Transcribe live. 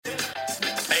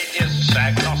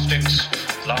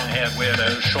long-haired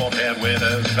weirdos, short-haired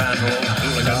weirdos, vandals,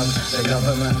 hooligans. The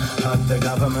government, hug the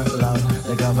government, love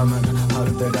the government, hug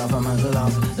the government,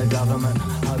 love the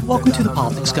government. Welcome to The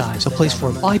Politics Guys, a place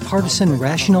for bipartisan,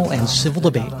 rational, and civil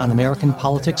debate on American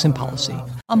politics and policy.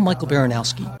 I'm Michael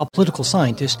Baranowski, a political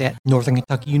scientist at Northern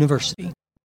Kentucky University.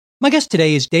 My guest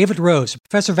today is David Rose, a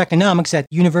professor of economics at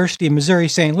the University of Missouri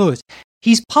St. Louis.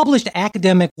 He's published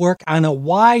academic work on a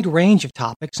wide range of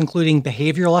topics, including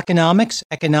behavioral economics,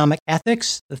 economic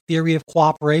ethics, the theory of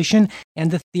cooperation, and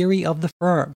the theory of the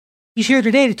firm. He's here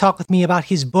today to talk with me about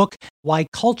his book, Why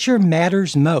Culture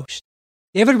Matters Most.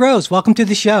 David Rose, welcome to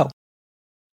the show.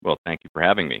 Well, thank you for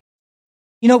having me.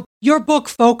 You know, your book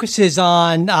focuses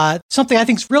on something I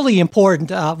think is really important,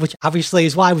 which obviously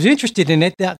is why I was interested in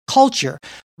it, culture.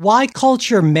 Why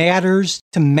culture matters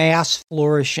to mass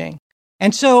flourishing.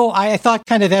 And so I thought,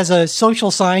 kind of as a social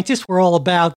scientist, we're all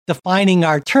about defining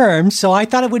our terms. So I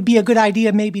thought it would be a good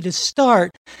idea maybe to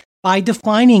start by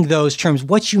defining those terms,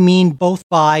 what you mean both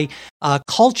by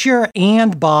culture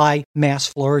and by mass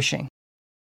flourishing.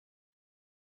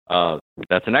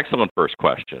 That's an excellent first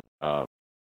question.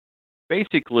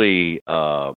 Basically,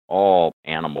 all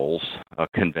animals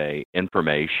convey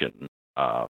information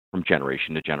from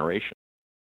generation to generation.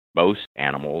 Most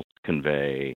animals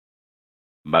convey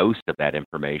most of that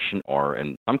information, or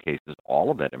in some cases, all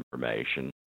of that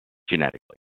information,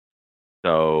 genetically.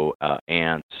 So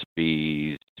ants,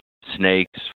 bees,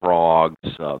 snakes, frogs,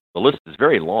 the list is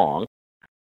very long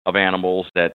of animals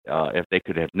that if they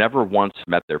could have never once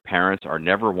met their parents or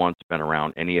never once been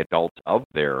around any adults of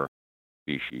their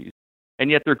species,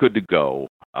 and yet they're good to go.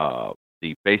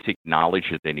 The basic knowledge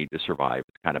that they need to survive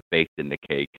is kind of baked in the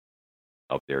cake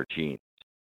of their genes.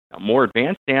 Now, more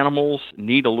advanced animals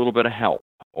need a little bit of help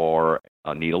or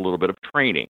need a little bit of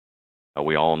training.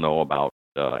 We all know about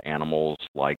animals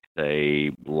like,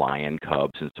 say, lion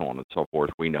cubs and so on and so forth.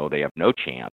 We know they have no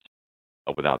chance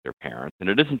without their parents. And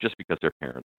it isn't just because their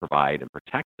parents provide and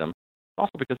protect them. It's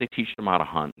also because they teach them how to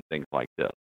hunt and things like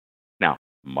this. Now,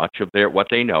 much of what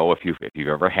they know, if you've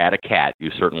ever had a cat,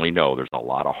 you certainly know there's a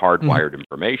lot of hardwired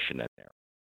information in there.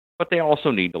 But they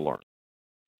also need to learn.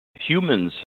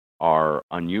 Humans are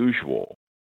unusual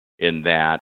in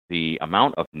that the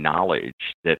amount of knowledge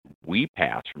that we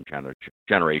pass from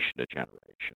generation to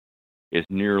generation is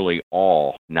nearly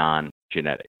all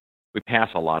non-genetic. We pass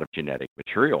a lot of genetic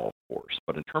material, of course,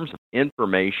 but in terms of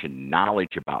information,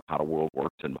 knowledge about how the world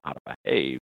works and how to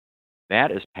behave,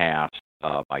 that is passed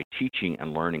by teaching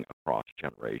and learning across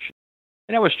generations.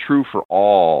 And that was true for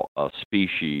all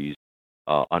species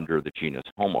under the genus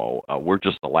Homo. We're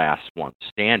just the last one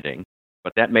standing,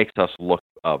 but that makes us look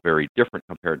very different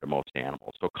compared to most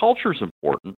animals. So culture is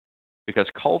important because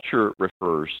culture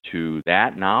refers to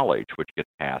that knowledge which gets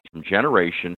passed from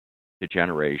generation to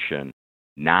generation,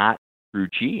 not through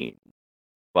genes,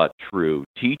 but through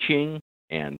teaching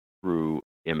and through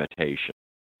imitation.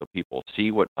 So people see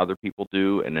what other people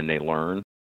do and then they learn,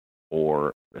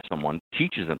 or someone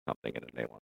teaches them something and then they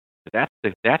learn. So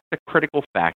that's the critical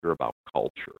factor about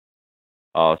culture.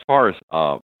 As far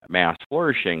as mass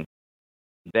flourishing,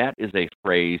 that is a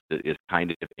phrase that is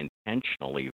kind of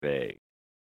intentionally vague.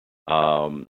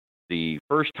 The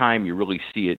first time you really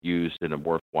see it used in a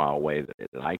worthwhile way that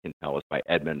I can tell is by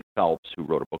Edmund Phelps, who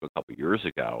wrote a book a couple years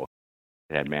ago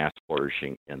that had mass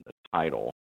flourishing in the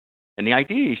title. And the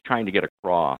idea he's trying to get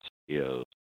across is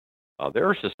there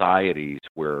are societies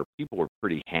where people are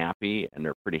pretty happy, and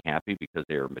they're pretty happy because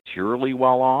they're materially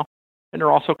well off, and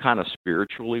they're also kind of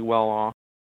spiritually well off.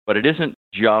 But it isn't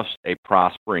just a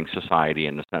prospering society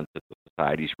in the sense that the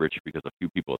society's rich because a few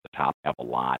people at the top have a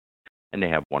lot, and they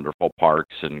have wonderful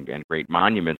parks and great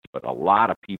monuments, but a lot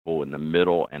of people in the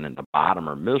middle and in the bottom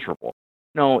are miserable.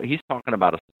 No, he's talking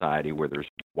about a society where there's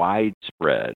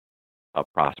widespread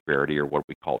prosperity, or what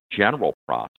we call general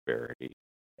prosperity,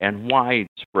 and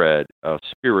widespread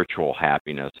spiritual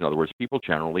happiness. In other words, people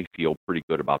generally feel pretty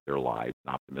good about their lives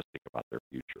and optimistic about their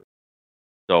future.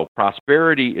 So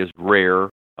prosperity is rare.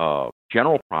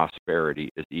 General prosperity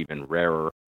is even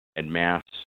rarer, and mass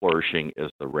flourishing is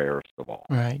the rarest of all.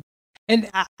 Right. And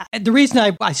the reason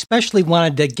I especially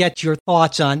wanted to get your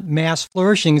thoughts on mass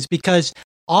flourishing is because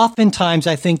oftentimes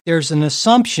I think there's an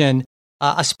assumption,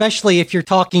 especially if you're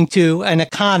talking to an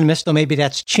economist, or maybe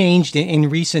that's changed in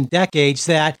recent decades,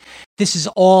 that this is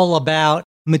all about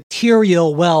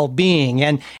material well-being.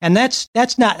 And that's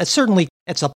not, certainly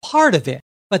it's a part of it,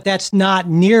 but that's not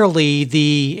nearly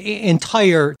the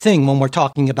entire thing when we're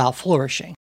talking about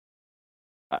flourishing.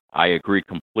 I agree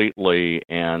completely,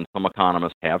 and some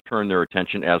economists have turned their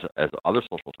attention, as other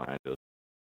social scientists,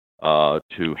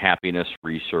 to happiness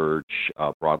research,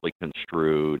 broadly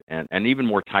construed, and even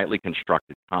more tightly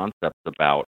constructed concepts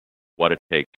about what it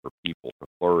takes for people to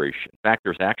flourish. In fact,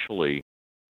 there's actually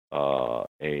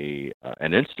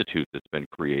an institute that's been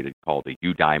created called the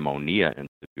Eudaimonia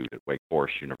Institute at Wake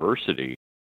Forest University,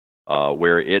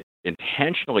 where it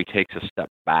intentionally takes a step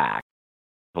back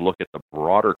to look at the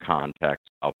broader context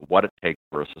of what it takes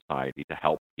for a society to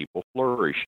help people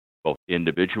flourish, both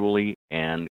individually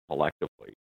and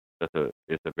collectively.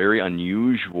 It's a very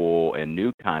unusual and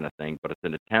new kind of thing, but it's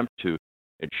an attempt to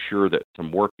ensure that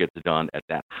some work gets done at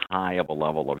that high of a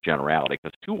level of generality,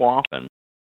 because too often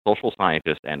social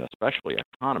scientists and especially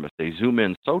economists, they zoom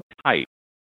in so tight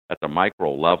at the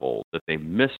micro level that they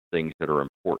miss things that are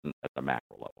important at the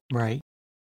macro level. Right.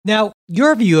 Now,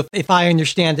 your view, if I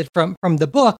understand it from the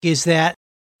book, is that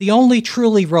the only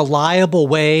truly reliable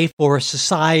way for a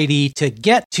society to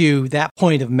get to that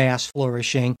point of mass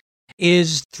flourishing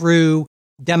is through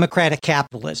democratic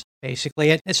capitalism,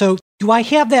 basically. And so do I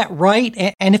have that right?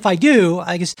 And if I do,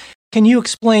 I guess, can you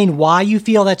explain why you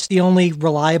feel that's the only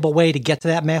reliable way to get to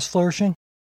that mass flourishing?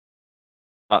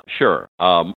 Sure.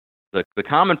 The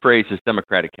common phrase is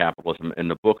democratic capitalism. In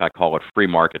the book, I call it free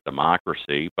market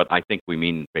democracy, but I think we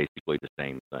mean basically the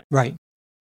same thing. Right.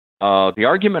 The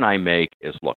argument I make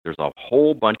is, look, there's a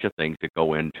whole bunch of things that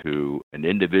go into an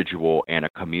individual and a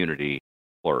community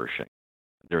flourishing.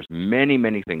 There's many,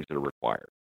 many things that are required,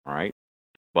 all right?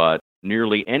 But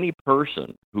nearly any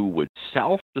person who would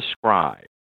self-describe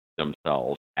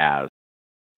themselves as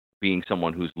being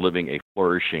someone who's living a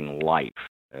flourishing life,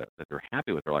 that they're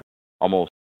happy with their life,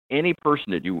 almost any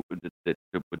person that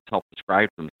would self-describe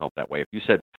themselves that way, if you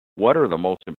said, what are the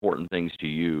most important things to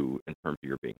you in terms of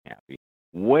your being happy,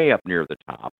 way up near the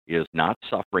top is not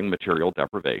suffering material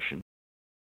deprivation.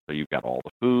 So you've got all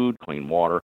the food, clean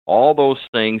water, all those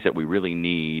things that we really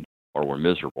need, or we're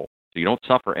miserable. So you don't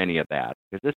suffer any of that,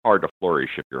 because it's hard to flourish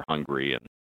if you're hungry and,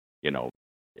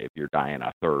 if you're dying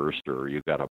of thirst, or you've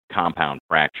got a compound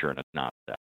fracture and it's not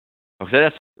set.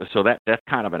 So that's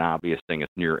kind of an obvious thing.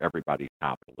 It's near everybody's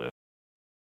top of the list.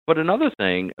 But another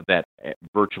thing that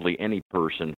virtually any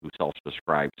person who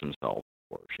self-describes themselves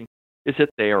flourishing is that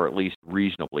they are at least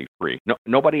reasonably free.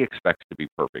 Nobody expects to be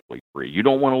perfectly free. You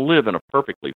don't want to live in a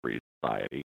perfectly free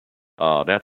society.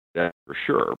 That's for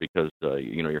sure, because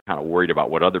you're kind of worried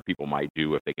about what other people might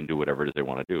do if they can do whatever it is they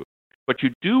want to do. But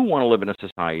you do want to live in a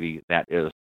society that is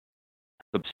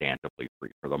substantively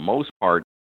free. For the most part,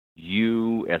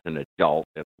 you, as an adult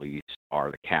at least, are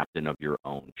the captain of your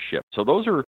own ship. So those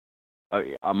are,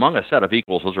 among a set of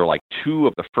equals, those are like two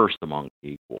of the first among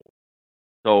equals.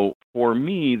 So for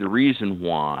me, the reason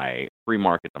why free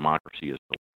market democracy is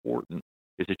so important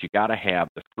is that you got to have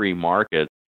the free market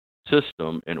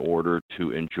system in order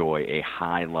to enjoy a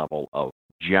high level of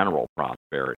general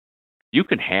prosperity. You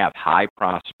can have high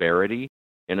prosperity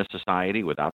in a society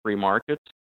without free markets.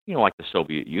 Like the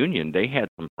Soviet Union, they had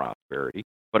some prosperity,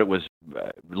 but it was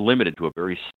limited to a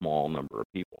very small number of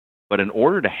people. But in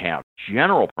order to have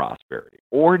general prosperity,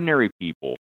 ordinary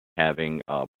people having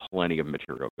plenty of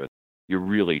material goods, you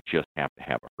really just have to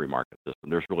have a free market system.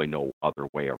 There's really no other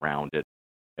way around it.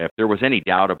 If there was any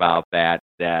doubt about that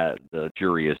the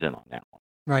jury is in on that one.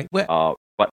 Right.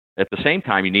 But at the same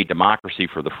time, you need democracy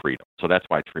for the freedom. So that's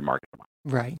why it's free market democracy.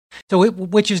 Right. So,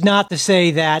 which is not to say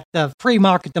that the free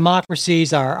market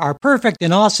democracies are perfect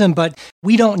and awesome, but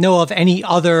we don't know of any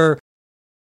other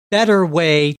better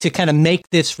way to kind of make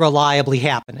this reliably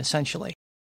happen, essentially.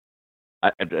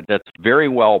 That's very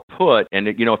well put. And,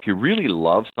 if you really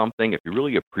love something, if you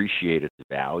really appreciate its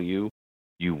value,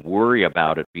 you worry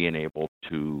about it being able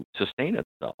to sustain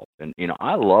itself. And,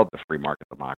 I love the free market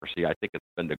democracy. I think it's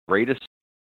been the greatest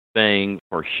thing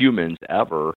for humans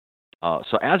ever.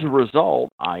 So as a result,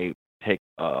 I take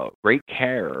great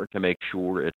care to make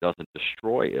sure it doesn't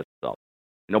destroy itself.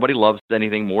 Nobody loves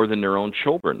anything more than their own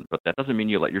children, but that doesn't mean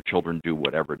you let your children do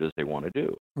whatever it is they want to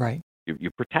do. Right.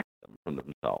 You protect them from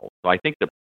themselves. So I think that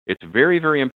it's very,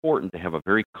 very important to have a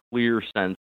very clear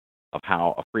sense of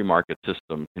how a free market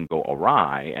system can go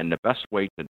awry, and the best way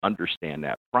to understand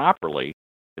that properly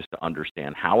is to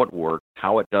understand how it works,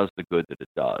 how it does the good that it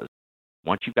does.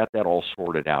 Once you've got that all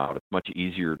sorted out, it's much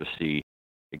easier to see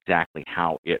exactly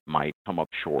how it might come up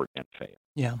short and fail.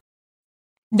 Yeah.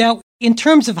 Now, in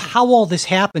terms of how all this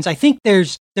happens, I think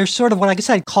there's sort of what I guess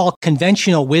I'd call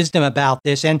conventional wisdom about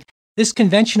this. And this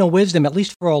conventional wisdom, at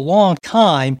least for a long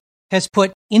time, has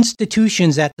put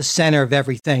institutions at the center of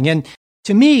everything. And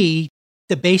to me,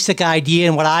 the basic idea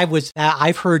and what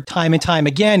I've heard time and time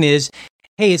again is,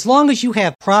 hey, as long as you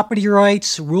have property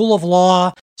rights, rule of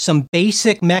law, some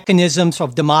basic mechanisms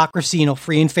of democracy,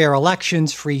 free and fair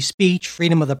elections, free speech,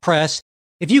 freedom of the press.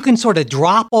 If you can sort of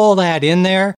drop all that in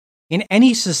there in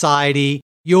any society,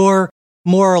 you're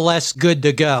more or less good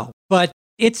to go. But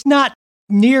it's not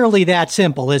nearly that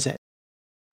simple, is it?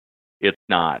 It's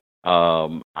not.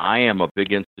 I am a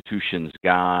big institutions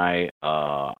guy.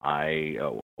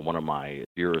 One of my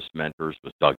dearest mentors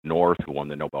was Doug North, who won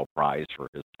the Nobel Prize for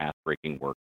his path-breaking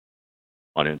work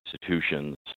on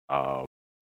institutions.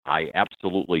 I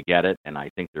absolutely get it, and I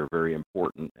think they're very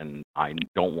important. And I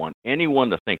don't want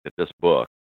anyone to think that this book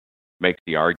makes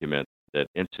the argument that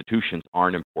institutions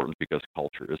aren't important because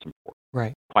culture is important.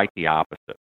 Right. Quite the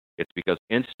opposite. It's because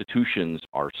institutions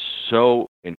are so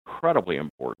incredibly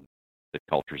important that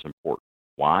culture is important.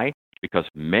 Why? Because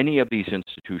many of these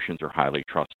institutions are highly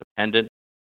trust dependent,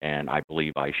 and I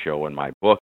believe I show in my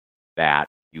book that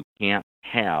you can't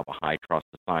have a high trust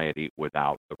society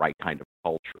without the right kind of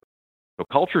culture. So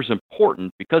culture is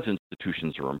important because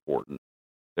institutions are important.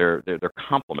 They're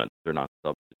complements. They're not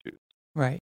substitutes.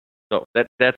 Right. So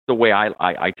that's the way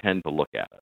I tend to look at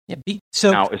it. Yeah.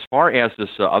 Now, as far as this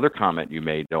other comment you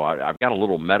made, though, I've got a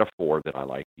little metaphor that I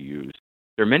like to use.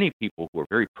 There are many people who are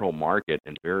very pro-market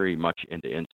and very much into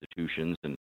institutions,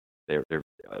 and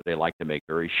they like to make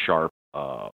very sharp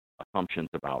assumptions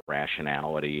about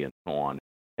rationality and so on.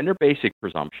 And their basic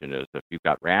presumption is that if you've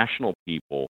got rational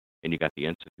people and you got the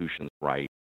institutions right,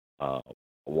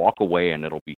 walk away and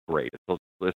it'll be great.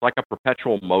 It's like a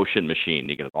perpetual motion machine.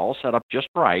 You get it all set up just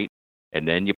right, and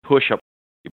then you push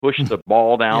the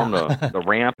ball down the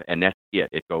ramp, and that's it.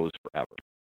 It goes forever.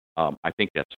 I think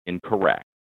that's incorrect.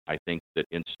 I think that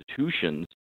institutions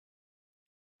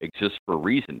exist for a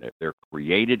reason. They're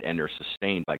created and they're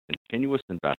sustained by continuous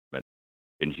investment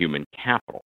in human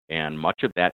capital. And much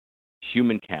of that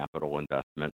human capital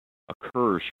investment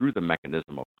occurs through the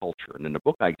mechanism of culture. And in the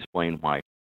book, I explain why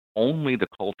only the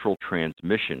cultural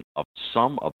transmission of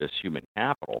some of this human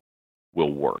capital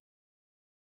will work.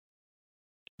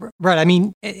 Right. I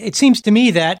mean, it seems to me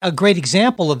that a great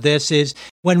example of this is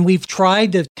when we've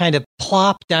tried to kind of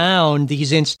plop down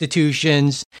these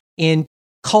institutions in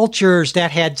cultures that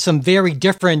had some very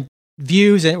different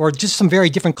views or just some very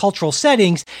different cultural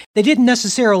settings, they didn't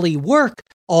necessarily work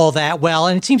all that well.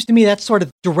 And it seems to me that's sort of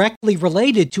directly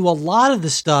related to a lot of the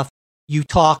stuff you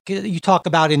talk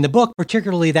about in the book,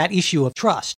 particularly that issue of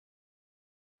trust.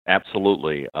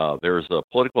 Absolutely. There's a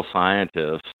political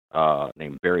scientist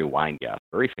named Barry Weingast,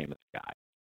 very famous guy.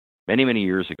 Many, many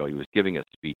years ago, he was giving a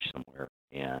speech somewhere,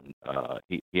 and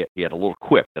he had a little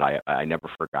quip that I never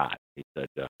forgot. He said,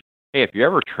 hey, if you're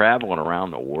ever traveling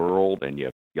around the world and you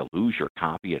lose your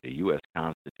copy of the U.S.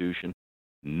 Constitution,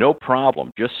 no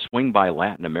problem. Just swing by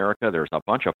Latin America. There's a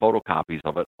bunch of photocopies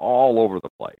of it all over the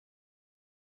place.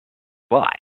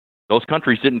 But those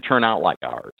countries didn't turn out like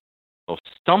ours. So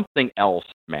something else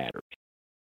matters.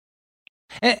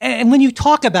 And when you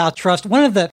talk about trust, one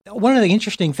of the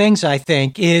interesting things I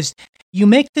think is you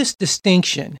make this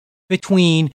distinction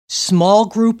between small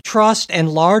group trust and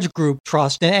large group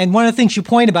trust. And one of the things you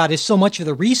point about is so much of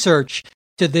the research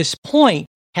to this point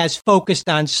has focused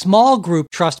on small group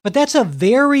trust, but that's a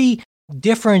very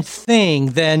different thing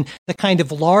than the kind of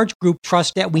large group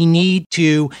trust that we need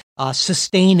to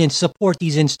sustain and support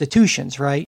these institutions,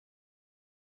 right?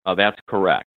 That's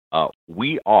correct.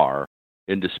 We are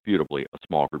indisputably a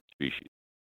small group species.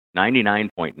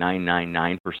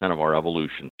 99.999% of our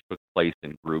evolution took place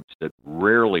in groups that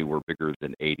rarely were bigger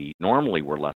than 80, normally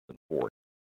were less than 40.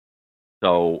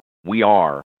 So we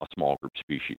are a small group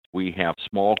species. We have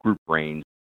small group brains.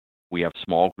 We have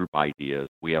small group ideas.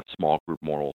 We have small group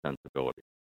moral sensibility.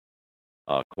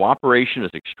 Cooperation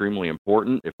is extremely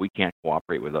important. If we can't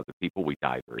cooperate with other people, we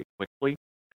die very quickly.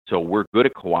 So we're good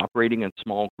at cooperating in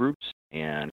small groups,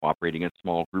 and cooperating in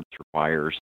small groups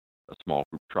requires a small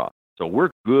group trust. So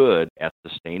we're good at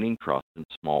sustaining trust in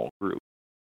small groups.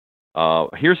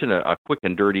 Here's a quick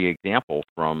and dirty example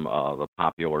from the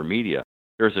popular media.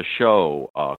 There's a show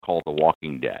called The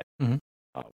Walking Dead. Mm-hmm.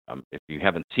 If you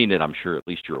haven't seen it, I'm sure at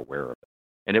least you're aware of it.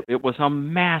 And it was a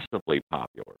massively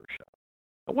popular show.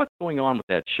 But what's going on with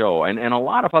that show, and a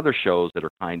lot of other shows that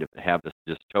are kind of have this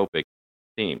dystopic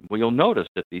theme? Well, you'll notice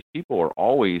that these people are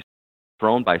always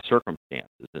thrown by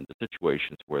circumstances into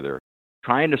situations where they're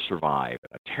trying to survive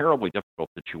in a terribly difficult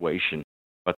situation,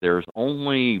 but there's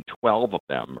only 12 of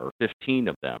them or 15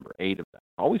 of them or 8 of them.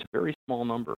 Always a very small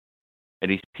number.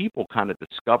 And these people kind of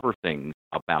discover things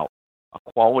about a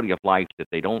quality of life that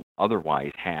they don't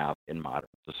otherwise have in modern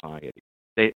society.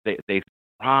 They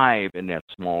thrive in that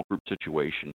small group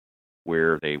situation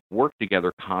where they work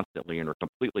together constantly and are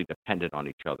completely dependent on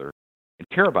each other. and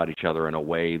care about each other in a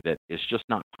way that is just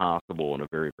not possible in a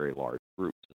very, very large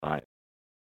group society.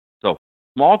 So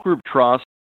small group trust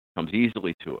comes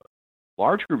easily to us.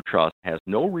 Large group trust has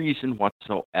no reason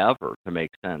whatsoever to make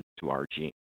sense to our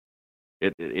genes.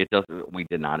 It doesn't. We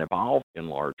did not evolve in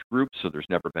large groups, so there's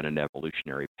never been an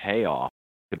evolutionary payoff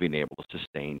to being able to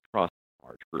sustain trust in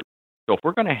large groups. So if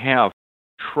we're going to have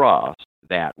trust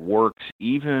that works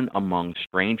even among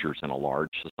strangers in a large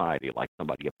society, like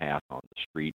somebody you pass on the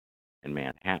street in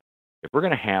Manhattan, if we're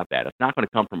going to have that, it's not going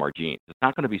to come from our genes. It's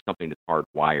not going to be something that's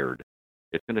hardwired.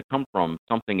 It's going to come from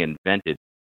something invented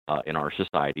in our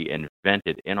society,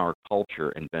 invented in our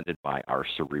culture, invented by our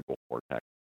cerebral cortex.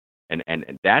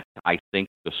 And that's, I think,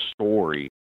 the story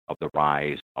of the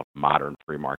rise of modern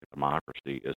free market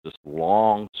democracy is this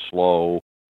long, slow,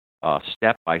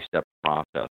 step-by-step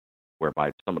process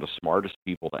whereby some of the smartest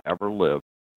people to ever live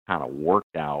kind of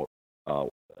worked out,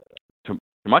 to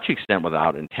much extent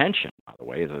without intention, by the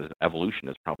way. Evolution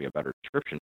is probably a better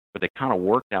description, but they kind of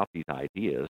worked out these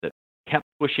ideas that kept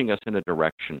pushing us in a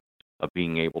direction of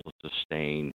being able to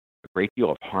sustain a great deal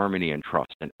of harmony and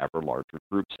trust in ever larger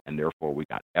groups, and therefore we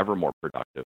got ever more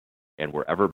productive, and we're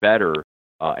ever better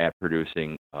at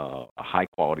producing a high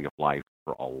quality of life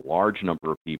for a large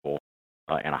number of people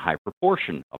and a high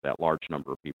proportion of that large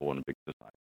number of people in a big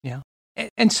society. Yeah.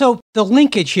 And so the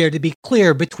linkage here, to be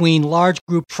clear, between large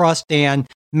group trust and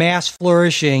mass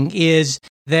flourishing is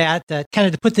that, kind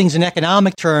of to put things in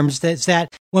economic terms, that's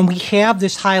that when we have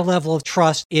this high level of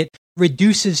trust, it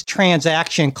reduces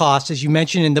transaction costs, as you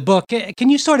mentioned in the book. Can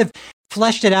you sort of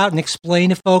flesh it out and explain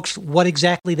to folks what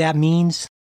exactly that means?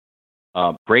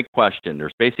 Great question.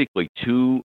 There's basically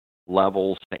two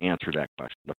levels to answer that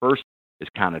question. The first is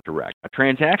kind of direct. A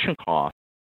transaction cost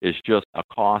is just a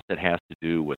cost that has to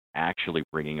do with actually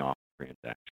bringing off the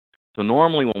transaction. So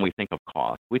normally when we think of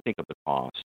cost, we think of the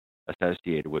cost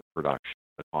associated with production,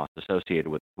 the cost associated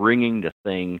with bringing the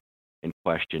thing in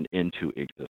question into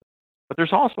existence. But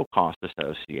there's also cost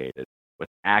associated with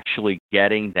actually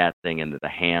getting that thing into the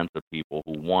hands of people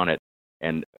who want it,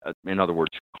 and in other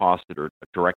words, costs that are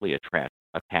directly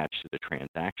attached to the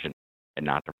transaction and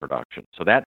not the production. So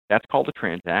that's called a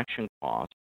transaction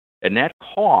cost. And that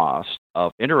cost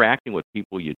of interacting with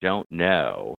people you don't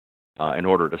know in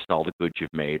order to sell the goods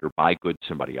you've made or buy goods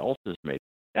somebody else has made,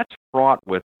 that's fraught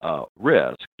with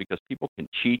risk, because people can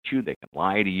cheat you, they can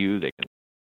lie to you, they can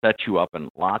set you up in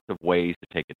lots of ways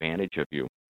to take advantage of you.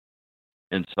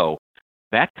 And so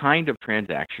that kind of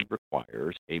transaction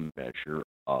requires a measure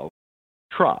of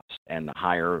trust. And the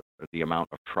higher the amount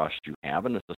of trust you have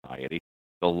in the society,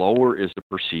 the lower is the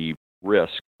perceived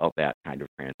risk of that kind of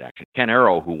transaction. Ken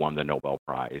Arrow, who won the Nobel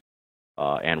Prize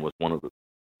and was one of the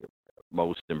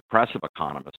most impressive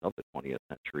economists of the 20th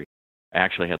century,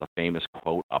 actually has a famous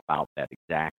quote about that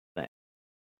exact thing.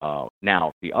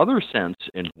 Now, the other sense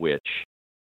in which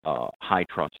high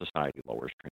trust society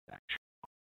lowers transaction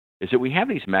is that we have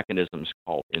these mechanisms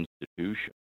called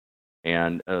institutions,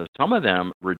 and some of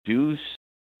them reduce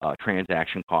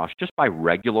transaction costs just by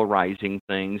regularizing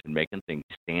things and making things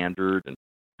standard and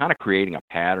kind of creating a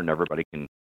pattern everybody can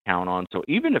count on. So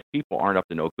even if people aren't up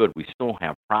to no good, we still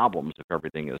have problems if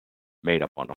everything is made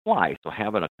up on the fly. So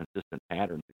having a consistent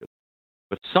pattern is good.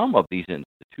 But some of these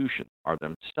institutions are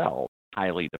themselves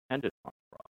highly dependent on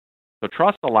trust. So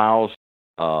trust allows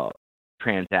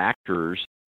transactors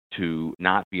to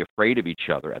not be afraid of each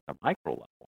other at the micro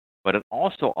level, but it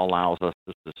also allows us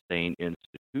to sustain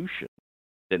institutions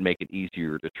that make it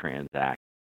easier to transact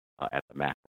at the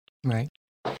macro. Right.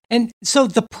 And so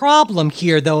the problem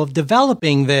here, though, of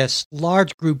developing this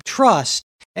large group trust,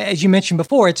 as you mentioned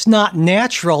before, it's not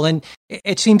natural. And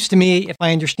it seems to me, if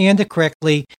I understand it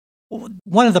correctly,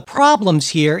 one of the problems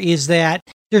here is that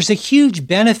there's a huge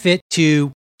benefit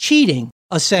to cheating,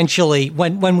 essentially,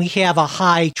 when we have a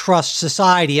high trust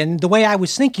society. And the way I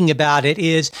was thinking about it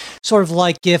is sort of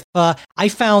like if I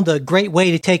found a great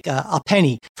way to take a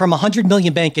penny from 100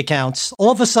 million bank accounts, all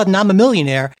of a sudden I'm a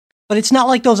millionaire. But it's not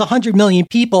like those 100 million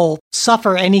people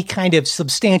suffer any kind of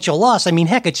substantial loss. I mean,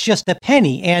 heck, it's just a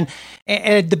penny. And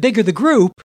the bigger the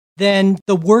group, then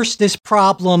the worse this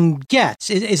problem gets.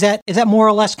 Is that more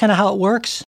or less kind of how it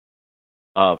works?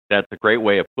 That's a great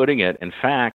way of putting it. In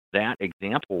fact, that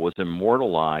example was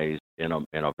immortalized in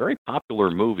a very popular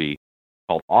movie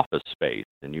called Office Space.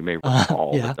 And you may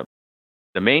recall that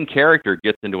the main character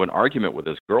gets into an argument with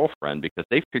his girlfriend because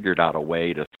they figured out a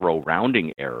way to throw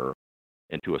rounding error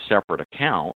into a separate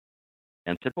account,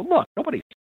 and said, well, look, we're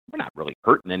not really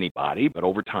hurting anybody, but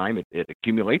over time it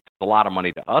accumulates a lot of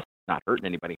money to us. It's not hurting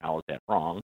anybody. How is that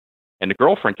wrong? And the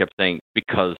girlfriend kept saying,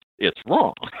 because it's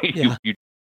wrong. You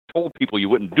told people you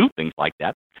wouldn't do things like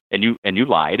that. and you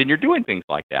lied, and you're doing things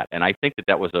like that. And I think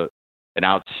that was an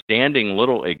outstanding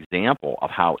little example of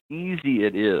how easy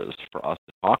it is for us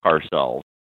to talk ourselves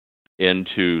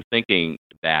into thinking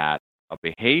that a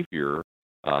behavior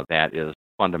that is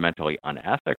fundamentally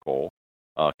unethical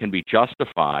can be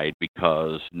justified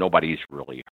because nobody's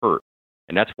really hurt.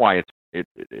 And that's why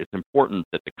it's important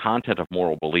that the content of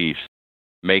moral beliefs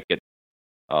make it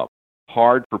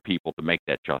hard for people to make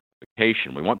that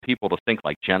justification. We want people to think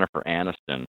like Jennifer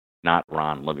Aniston, not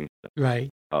Ron Livingston, Right.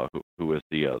 Who is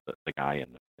the guy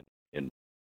in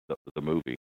the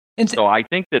movie. And So I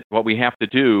think that what we have to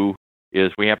do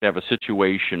is we have to have a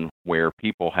situation where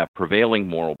people have prevailing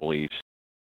moral beliefs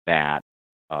that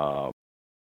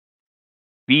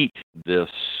beat this.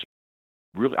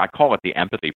 Really, I call it the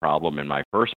empathy problem in my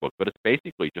first book, but it's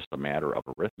basically just a matter of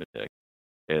arithmetic.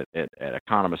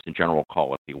 Economists in general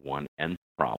call it the 1/n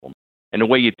problem. And the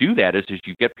way you do that is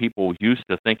you get people used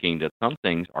to thinking that some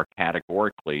things are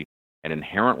categorically and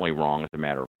inherently wrong as a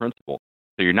matter of principle.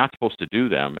 So you're not supposed to do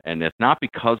them, and it's not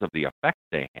because of the effect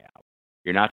they have.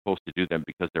 You're not supposed to do them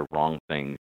because they're wrong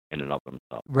things in and of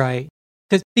themselves. Right.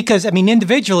 Because, I mean,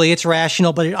 individually it's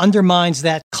rational, but it undermines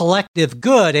that collective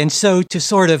good. And so to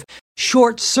sort of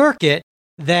short circuit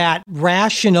that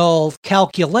rational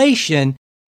calculation,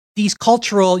 these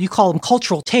cultural, you call them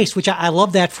cultural tastes, which I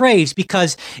love that phrase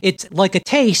because it's like a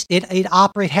taste. It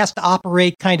has to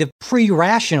operate kind of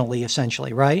pre-rationally,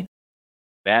 essentially, right?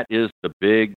 That is the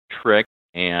big trick,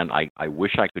 and I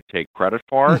wish I could take credit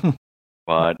for it,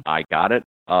 but I got it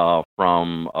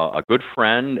from a good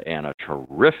friend and a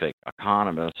terrific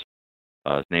economist.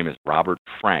 His name is Robert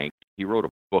Frank. He wrote a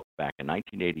book back in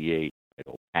 1988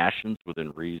 titled Passions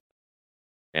Within Reason,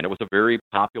 and it was a very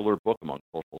popular book among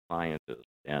social scientists.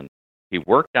 And he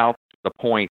worked out the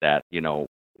point that, no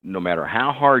matter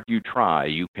how hard you try,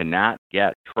 you cannot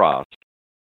get trust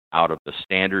out of the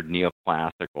standard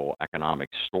neoclassical economic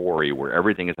story where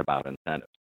everything is about incentives.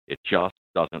 It just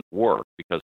doesn't work,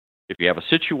 because if you have a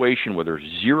situation where there's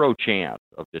zero chance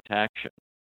of detection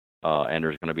and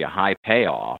there's going to be a high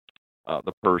payoff,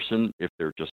 the person, if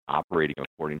they're just operating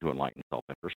according to enlightened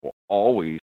self-interest, will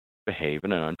always behave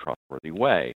in an untrustworthy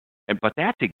way. But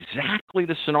that's exactly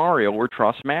the scenario where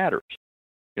trust matters.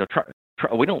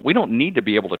 We don't need to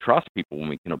be able to trust people when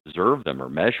we can observe them or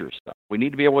measure stuff. We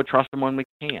need to be able to trust them when we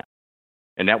can't.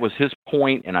 And that was his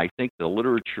point, and I think the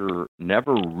literature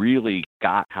never really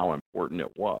got how important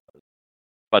it was.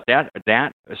 But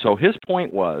so his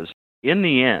point was, in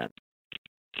the end,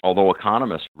 although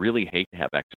economists really hate to have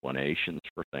explanations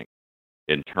for things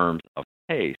in terms of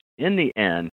taste, in the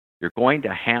end, you're going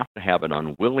to have an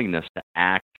unwillingness to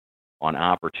act on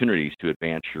opportunities to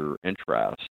advance your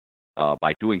interest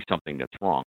by doing something that's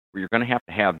wrong. You're going to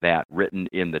have that written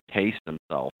in the taste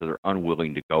themselves, that they're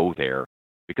unwilling to go there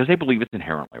because they believe it's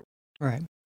inherently wrong. Right.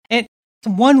 And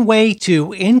one way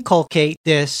to inculcate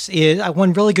this is,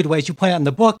 one really good way, as you point out in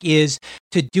the book, is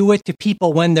to do it to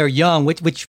people when they're young,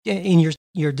 which in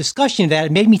your discussion of that,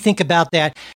 it made me think about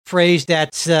that phrase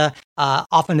that's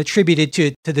often attributed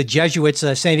to the Jesuits,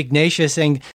 St. Ignatius,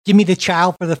 saying, "Give me the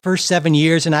child for the first 7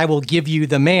 years and I will give you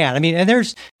the man." I mean, and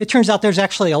it turns out there's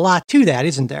actually a lot to that,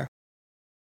 isn't there?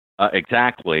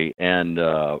 Exactly. And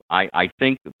I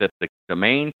think that the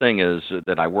main thing is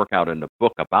that I work out in the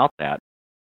book about that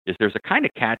is there's a kind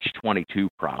of catch-22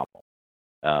 problem.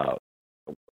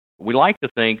 We like to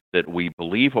think that we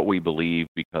believe what we believe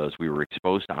because we were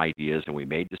exposed to ideas and we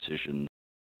made decisions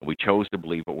and we chose to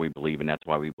believe what we believe, and that's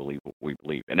why we believe what we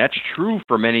believe. And that's true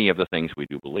for many of the things we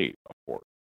do believe, of course.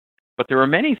 But there are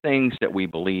many things that we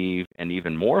believe, and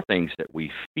even more things that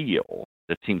we feel,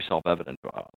 that seem self-evident to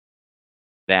us,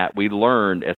 that we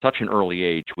learned at such an early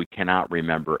age we cannot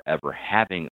remember ever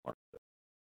having learned it.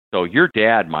 So your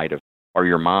dad might have, or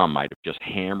your mom might have just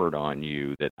hammered on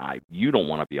you that you don't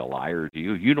want to be a liar, do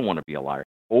you? You don't want to be a liar,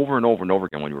 over and over and over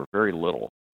again when you were very little.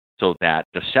 So that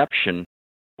deception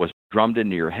was drummed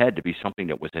into your head to be something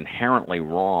that was inherently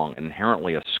wrong,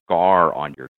 inherently a scar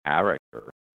on your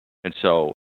character. And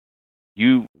so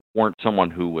you weren't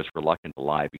someone who was reluctant to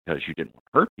lie because you didn't want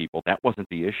to hurt people. That wasn't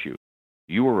the issue.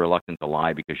 You were reluctant to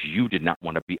lie because you did not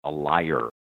want to be a liar.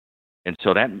 And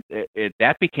so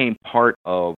that became part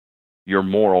of your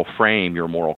moral frame, your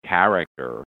moral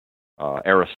character.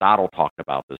 Aristotle talked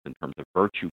about this in terms of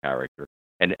virtue character.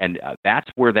 And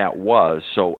that's where that was.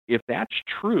 So if that's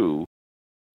true,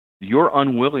 your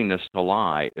unwillingness to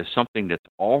lie is something that's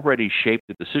already shaped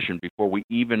the decision before we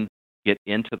even get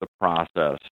into the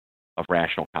process of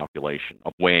rational calculation,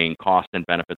 of weighing costs and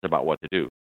benefits about what to do.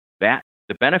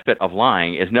 The benefit of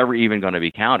lying is never even going to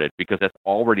be counted because that's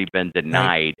already been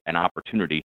denied an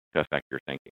opportunity to affect your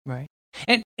thinking. Right.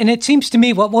 And it seems to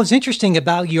me what was interesting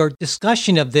about your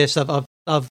discussion of this, of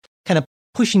kind of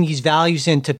pushing these values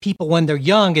into people when they're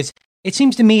young, is it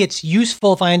seems to me it's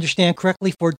useful, if I understand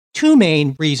correctly, for two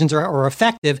main reasons, or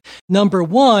effective. Number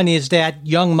one is that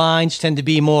young minds tend to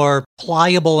be more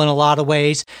pliable in a lot of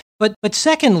ways. But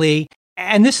secondly,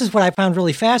 and this is what I found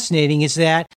really fascinating, is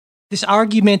that this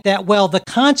argument that, well, the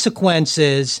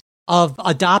consequences of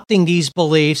adopting these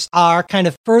beliefs are kind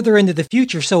of further into the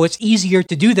future, so it's easier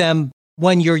to do them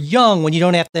when you're young, when you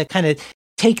don't have to kind of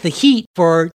take the heat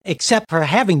except for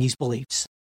having these beliefs.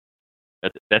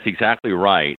 That's exactly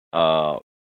right.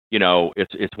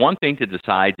 It's one thing to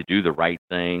decide to do the right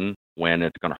thing when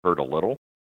it's going to hurt a little.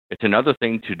 It's another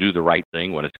thing to do the right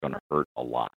thing when it's going to hurt a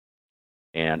lot.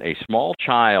 And a small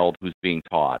child who's being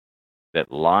taught that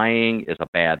lying is a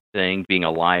bad thing, being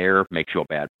a liar makes you a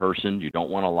bad person, you don't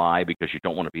want to lie because you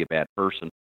don't want to be a bad person.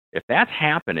 If that's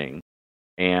happening,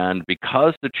 and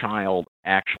because the child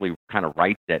actually kind of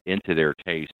writes that into their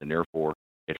taste, and therefore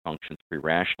it functions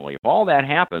pre-rationally, if all that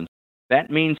happens, that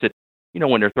means that,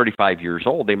 when they're 35 years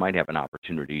old, they might have an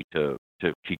opportunity to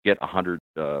get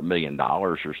 $100 million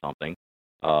or something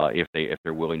if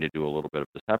they're willing to do a little bit of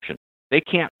deception. They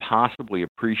can't possibly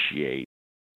appreciate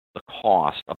the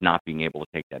cost of not being able to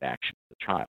take that action as a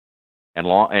child.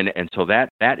 And so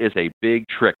that is a big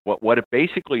trick. What it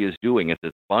basically is doing is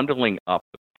it's bundling up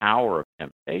the power of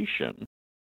temptation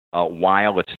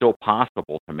while it's still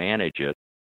possible to manage it,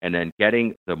 and then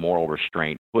getting the moral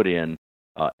restraint put into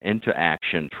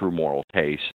action through moral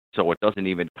taste, so it doesn't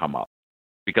even come up.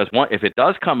 Because if it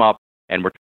does come up, and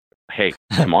hey,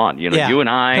 come on, Yeah. You and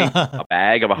I, a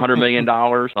bag of $100 million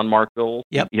unmarked bills,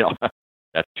 Yep.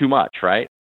 That's too much, right?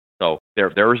 So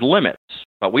there's limits,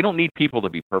 but we don't need people to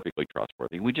be perfectly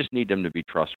trustworthy. We just need them to be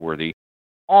trustworthy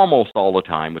almost all the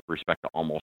time with respect to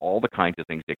almost all the kinds of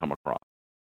things they come across.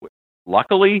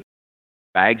 Luckily,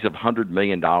 bags of $100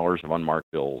 million of unmarked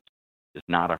bills is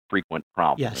not a frequent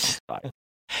problem. Yes.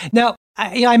 Now,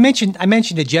 I mentioned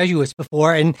the Jesuits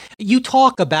before, and you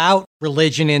talk about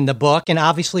religion in the book, and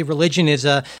obviously religion is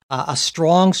a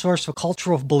strong source of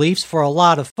cultural beliefs for a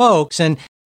lot of folks. And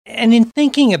in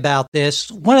thinking about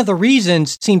this, one of the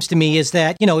reasons, it seems to me, is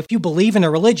that, if you believe in a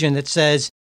religion that says,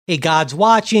 hey, God's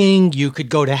watching, you could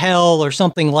go to hell or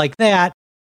something like that,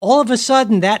 all of a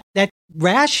sudden that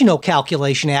rational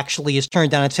calculation actually is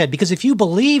turned on its head. Because if you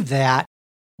believe that,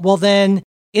 well, then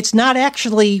it's not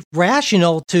actually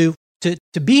rational to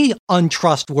be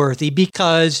untrustworthy,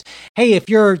 because, hey, if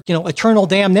you're, eternal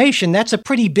damnation, that's a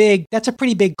pretty big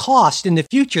cost in the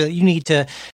future that you need to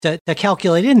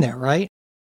calculate in there, right?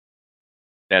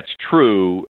 That's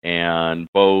true, and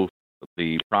both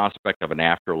the prospect of an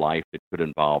afterlife that could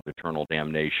involve eternal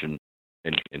damnation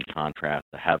in contrast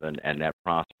to heaven, and that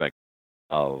prospect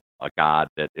of a God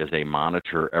that is a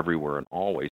monitor everywhere and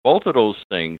always, both of those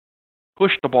things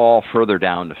push the ball further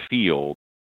down the field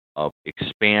of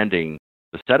expanding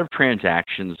the set of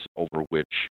transactions over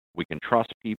which we can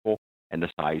trust people and the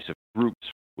size of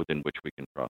groups within which we can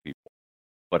trust people.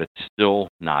 But it's still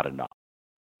not enough.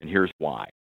 And here's why.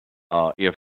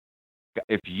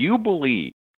 If you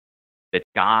believe that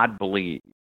God believes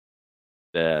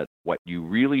that what you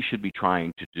really should be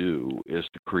trying to do is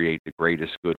to create the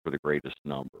greatest good for the greatest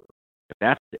number,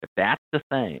 if that's the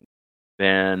thing,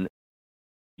 then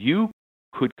you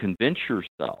could convince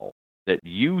yourself that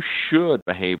you should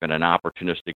behave in an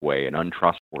opportunistic way, an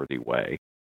untrustworthy way,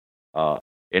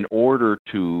 in order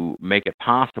to make it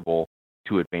possible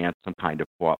to advance some kind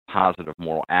of positive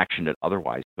moral action that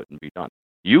otherwise couldn't be done.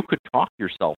 You could talk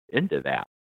yourself into that.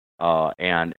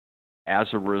 And as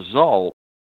a result,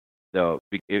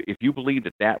 if you believe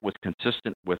that was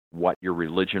consistent with what your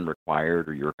religion required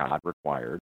or your God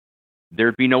required,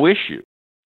 there'd be no issue.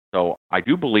 So I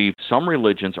do believe some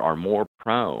religions are more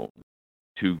prone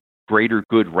to greater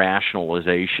good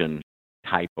rationalization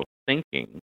type of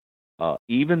thinking,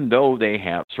 even though they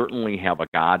certainly have a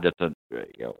God that's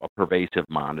a pervasive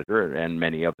monitor, and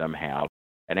many of them have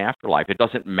an afterlife. It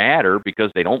doesn't matter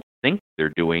because they don't think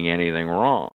they're doing anything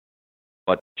wrong.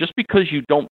 But just because you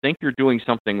don't think you're doing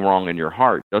something wrong in your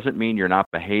heart doesn't mean you're not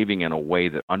behaving in a way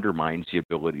that undermines the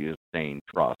ability to sustain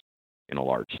trust in a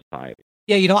large society.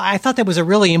 Yeah, I thought that was a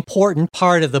really important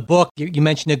part of the book. You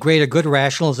mentioned a greater good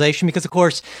rationalization, because, of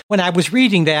course, when I was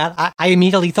reading that, I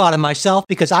immediately thought of myself,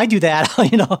 because I do that,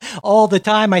 all the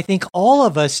time. I think all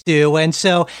of us do. And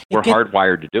so we're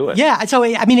hardwired to do it. Yeah. So,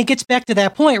 it gets back to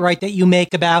that point, right, that you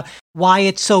make about why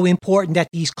it's so important that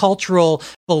these cultural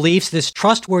beliefs, this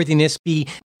trustworthiness, be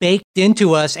baked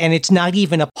into us, and it's not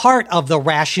even a part of the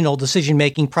rational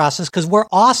decision-making process, because we're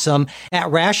awesome at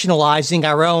rationalizing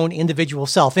our own individual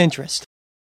self-interest.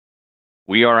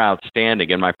 We are outstanding.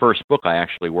 In my first book, I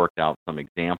actually worked out some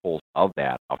examples of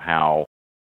that, of how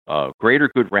greater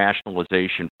good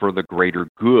rationalization for the greater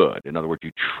good. In other words,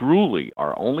 you truly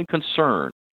are only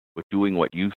concerned with doing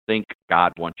what you think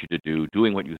God wants you to do,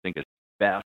 doing what you think is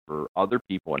best for other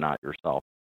people and not yourself.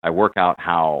 I work out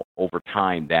how over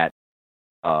time that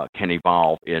can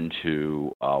evolve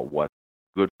into what's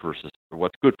good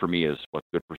for me is what's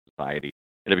good for society,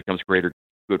 and it becomes greater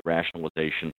good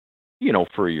rationalization,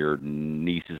 for your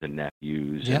nieces and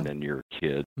nephews, Yeah. and then your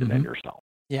kids, and then yourself.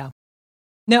 Yeah.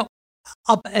 Now,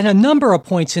 at a number of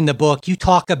points in the book, you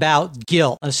talk about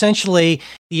guilt. Essentially,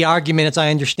 the argument, as I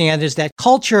understand, is that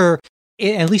culture,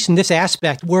 at least in this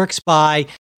aspect, works by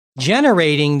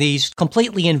generating these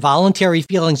completely involuntary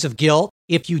feelings of guilt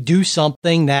if you do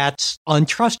something that's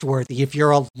untrustworthy, if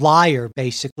you're a liar,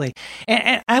 basically.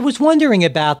 And I was wondering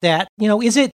about that.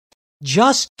 Is it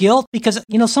just guilt? Because,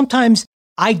 sometimes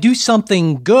I do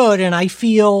something good and I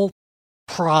feel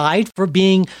pride for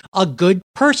being a good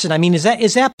person. I mean, is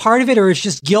that part of it, or is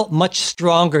just guilt much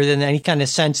stronger than any kind of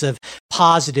sense of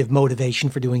positive motivation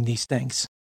for doing these things?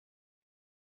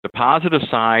 The positive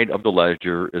side of the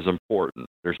ledger is important.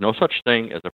 There's no such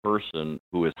thing as a person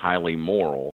who is highly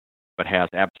moral but has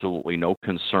absolutely no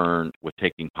concern with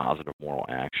taking positive moral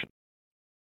action.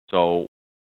 So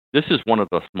this is one of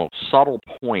the most subtle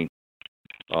points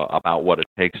about what it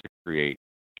takes to create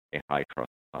a high trust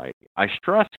society. I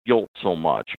stress guilt so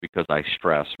much because I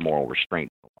stress moral restraint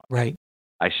so much. Right.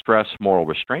 I stress moral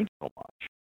restraint so much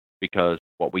because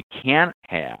what we can't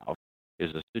have is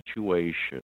a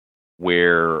situation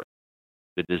where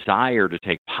the desire to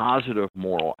take positive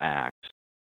moral acts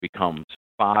becomes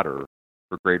fodder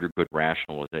for greater good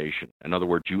rationalization. In other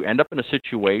words, you end up in a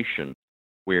situation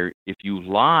where if you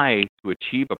lie to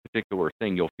achieve a particular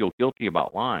thing, you'll feel guilty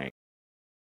about lying.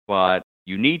 But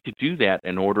you need to do that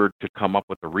in order to come up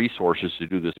with the resources to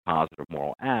do this positive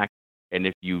moral act. And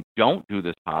if you don't do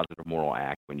this positive moral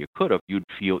act when you could have, you'd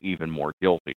feel even more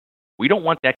guilty. We don't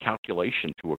want that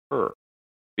calculation to occur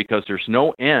because there's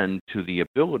no end to the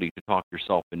ability to talk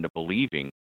yourself into believing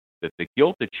that the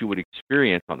guilt that you would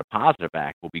experience on the positive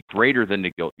act will be greater than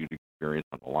the guilt you'd experience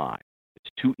on the lie. It's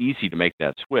too easy to make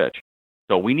that switch.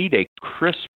 So we need a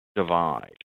crisp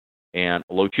divide. And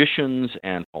logicians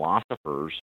and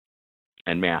philosophers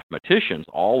and mathematicians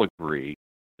all agree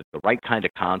that the right kind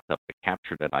of concept to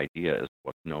capture that idea is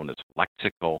what's known as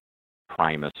lexical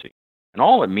primacy. And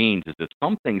all it means is that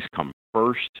some things come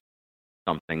first,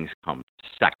 some things come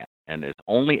second. And it's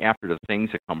only after the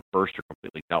things that come first are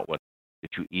completely dealt with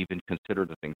that you even consider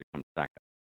the things that come second.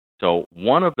 So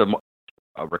one of the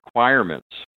requirements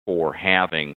for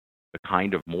having the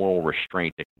kind of moral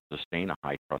restraint that can sustain a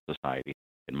high trust society,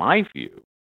 in my view,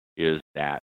 is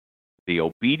that the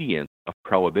obedience of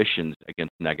prohibitions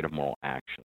against negative moral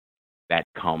action, that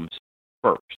comes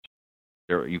first.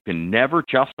 You can never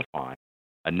justify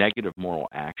a negative moral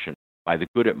action by the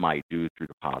good it might do through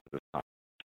the positive side.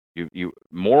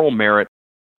 Moral merit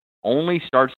only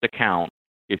starts to count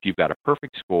if you've got a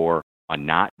perfect score on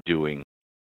not doing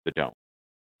the don't.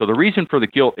 So the reason for the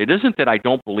guilt, it isn't that I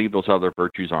don't believe those other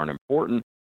virtues aren't important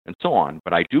and so on,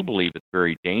 but I do believe it's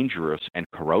very dangerous and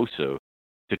corrosive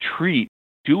to treat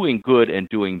doing good and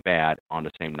doing bad on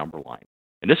the same number line.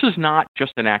 And this is not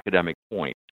just an academic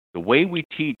point. The way we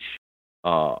teach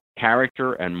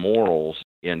character and morals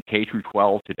in K through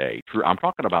 12 today, I'm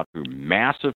talking about through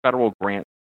massive federal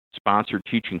grant-sponsored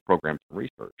teaching programs and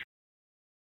research,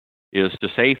 is to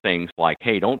say things like,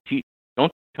 hey, don't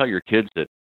tell your kids that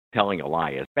telling a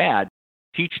lie is bad.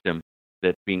 Teach them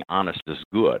that being honest is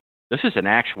good. This is an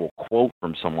actual quote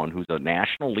from someone who's a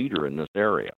national leader in this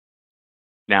area.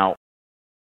 Now,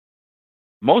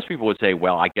 most people would say,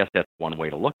 well, I guess that's one way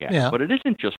to look at it. But it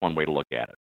isn't just one way to look at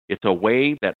it. It's a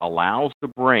way that allows the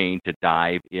brain to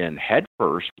dive in head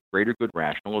first with greater good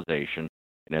rationalization.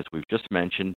 And as we've just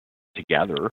mentioned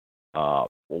together,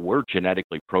 we're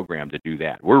genetically programmed to do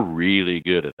that. We're really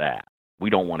good at that. We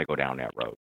don't want to go down that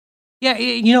road. Yeah,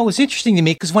 it was interesting to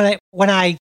me because when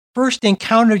I first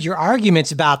encountered your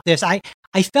arguments about this, I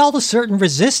felt a certain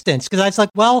resistance because I was like,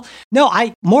 well, no,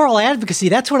 moral advocacy,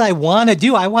 that's what I want to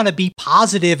do. I want to be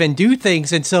positive and do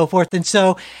things and so forth. And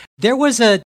so there was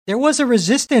a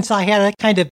resistance I had to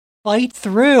kind of fight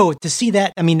through to see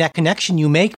that, that connection you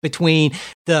make between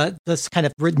this kind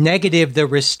of negative, the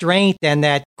restraint, and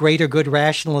that greater good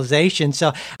rationalization.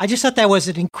 So I just thought that was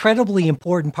an incredibly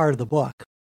important part of the book.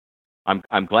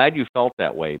 I'm glad you felt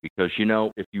that way because,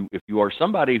 if you are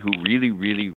somebody who really,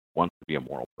 really wants to be a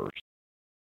moral person,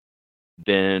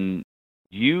 then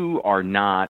you are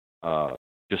not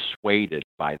dissuaded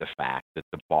by the fact that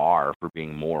the bar for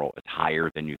being moral is higher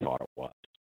than you thought it was.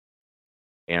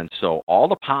 And so all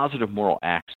the positive moral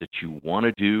acts that you want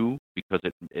to do because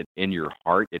it in your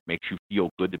heart it makes you feel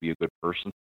good to be a good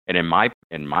person. And in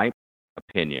my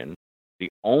opinion, the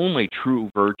only true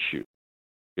virtue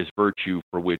is virtue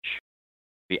for which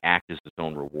the act is its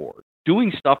own reward.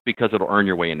 Doing stuff because it'll earn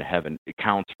your way into heaven, it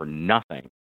counts for nothing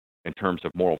in terms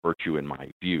of moral virtue in my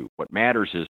view. What matters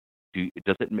is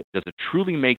does it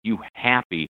truly make you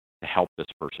happy to help this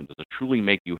person? Does it truly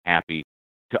make you happy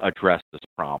to address this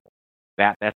problem?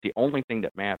 That's the only thing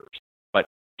that matters. But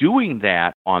doing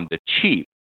that on the cheap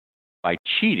by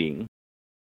cheating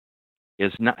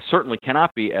certainly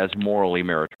cannot be as morally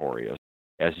meritorious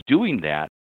as doing that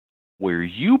where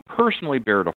you personally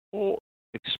bear the full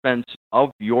expense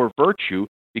of your virtue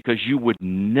because you would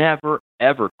never,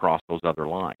 ever cross those other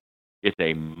lines. It's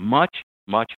a much,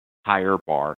 much higher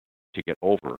bar to get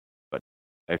over. But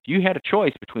if you had a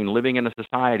choice between living in a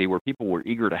society where people were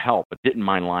eager to help but didn't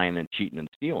mind lying and cheating and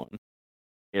stealing,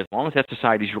 as long as that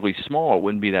society's really small, it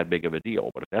wouldn't be that big of a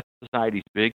deal. But if that society's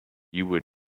big, you would,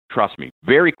 trust me,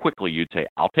 very quickly you'd say,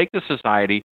 I'll take the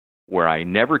society where I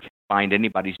never find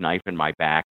anybody's knife in my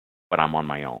back, but I'm on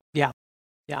my own. Yeah.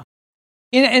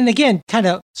 And again, kind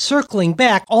of circling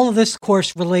back, all of this, of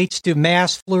course, relates to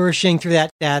mass flourishing through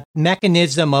that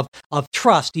mechanism of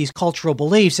trust, these cultural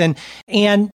beliefs.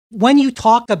 And when you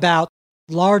talk about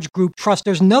large group trust,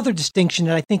 there's another distinction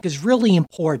that I think is really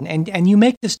important. And you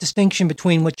make this distinction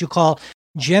between what you call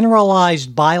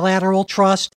generalized bilateral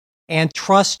trust and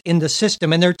trust in the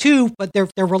system. And they're two, but they're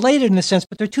related in a sense,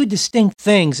 but they're two distinct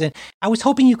things. And I was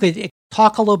hoping you could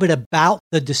talk a little bit about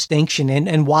the distinction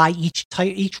and why each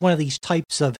one of these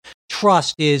types of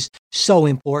trust is so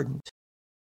important.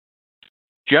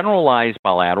 Generalized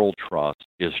bilateral trust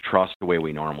is trust the way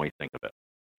we normally think of it.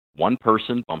 One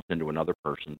person bumps into another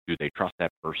person. Do they trust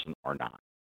that person or not?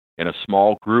 In a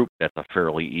small group, that's a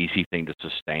fairly easy thing to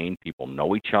sustain. People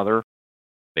know each other.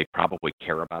 They probably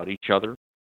care about each other.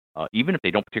 Even if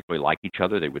they don't particularly like each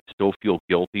other, they would still feel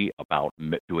guilty about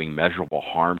doing measurable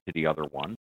harm to the other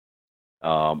one.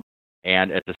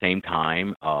 And at the same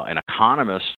time, an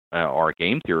economist or a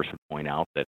game theorist would point out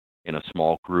that in a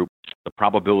small group, the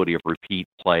probability of repeat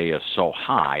play is so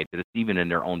high that it's even in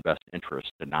their own best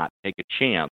interest to not take a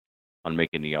chance on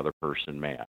making the other person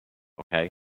mad. Okay?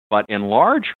 But in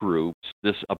large groups,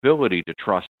 this ability to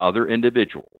trust other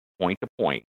individuals, point to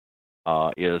point,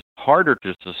 is harder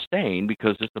to sustain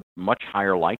because it's a much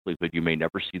higher likelihood you may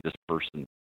never see this person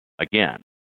again.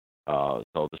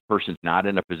 So this person's not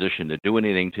in a position to do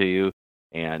anything to you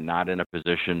and not in a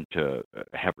position to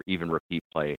have even repeat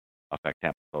play effect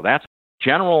happen. So that's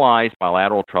generalized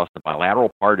bilateral trust. The bilateral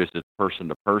part is it's person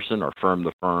to person or firm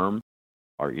to firm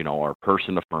or, or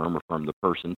person to firm or firm to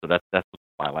person. So that's the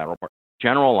bilateral part.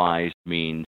 Generalized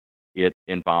means it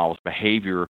involves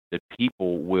behavior that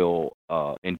people will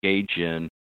engage in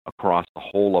across the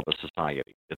whole of a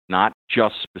society. It's not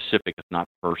just specific. It's not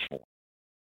personal.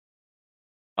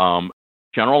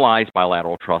 Generalized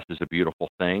bilateral trust is a beautiful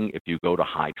thing. If you go to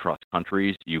high trust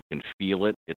countries, you can feel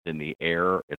it. It's in the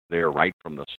air. It's there right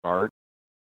from the start.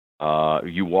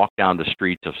 You walk down the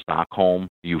streets of Stockholm,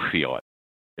 you feel it.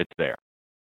 It's there.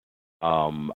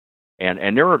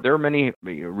 And there are many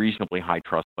reasonably high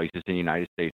trust places in the United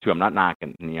States too. I'm not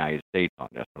knocking the United States on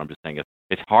this, but I'm just saying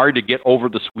it's hard to get over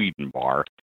the Sweden bar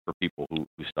for people who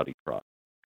study trust.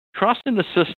 Trust in the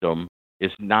system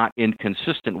is not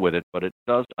inconsistent with it, but it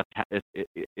does.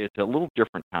 It's a little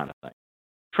different kind of thing.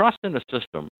 Trust in the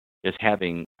system is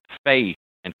having faith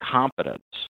and confidence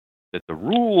that the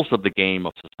rules of the game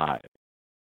of society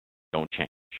don't change.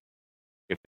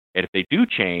 If they do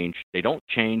change, they don't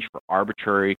change for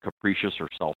arbitrary, capricious, or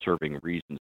self-serving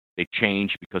reasons. They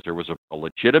change because there was a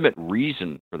legitimate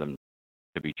reason for them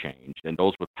to be changed, and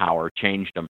those with power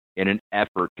changed them in an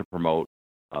effort to promote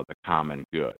the common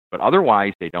good. But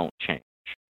otherwise, they don't change.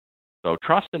 So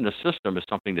trust in the system is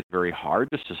something that's very hard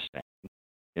to sustain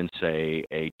in, say,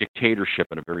 a dictatorship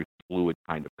in a very fluid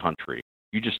kind of country.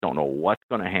 You just don't know what's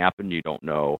going to happen. You don't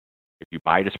know if you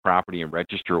buy this property and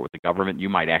register it with the government, you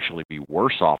might actually be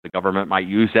worse off. The government might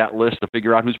use that list to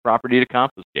figure out whose property to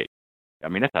confiscate. I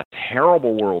mean, that's a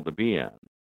terrible world to be in.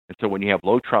 And so when you have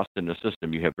low trust in the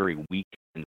system, you have very weak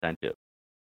incentives.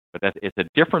 But it's a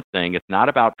different thing. It's not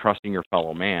about trusting your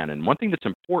fellow man. And one thing that's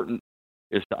important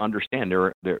is to understand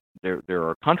there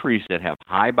are countries that have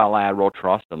high bilateral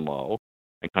trust and low,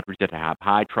 and countries that have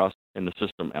high trust in the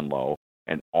system and low.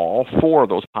 And all four of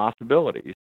those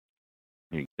possibilities,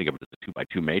 you can think of it as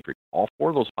a 2x2 matrix, all four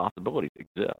of those possibilities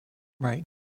exist. Right.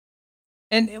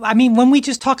 And I mean, when we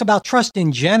just talk about trust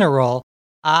in general,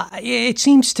 it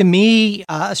seems to me,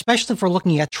 especially if we're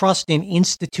looking at trust in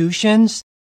institutions,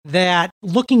 that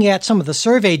looking at some of the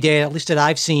survey data, at least that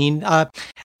I've seen,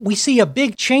 we see a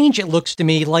big change, it looks to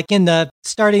me, like in the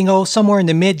starting somewhere in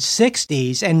the mid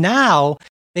 60s. And now,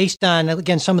 based on,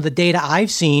 again, some of the data I've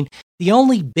seen, the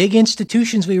only big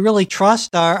institutions we really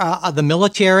trust are the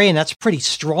military, and that's pretty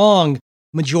strong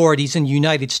majorities in the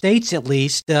United States, at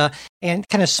least, and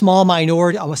kind of small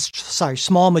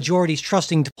majorities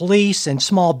trusting the police and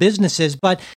small businesses.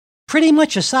 But pretty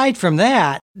much aside from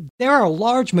that, there are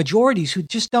large majorities who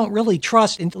just don't really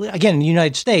trust, again, in the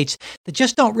United States, that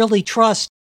just don't really trust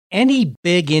any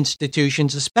big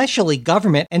institutions, especially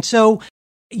government. And so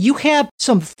you have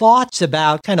some thoughts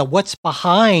about kind of what's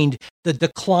behind the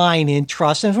decline in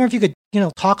trust. And I wonder if you could,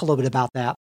 talk a little bit about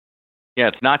that. Yeah,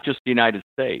 it's not just the United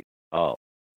States.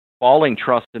 Falling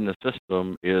trust in the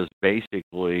system is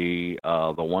basically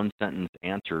the one-sentence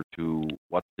answer to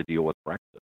what's the deal with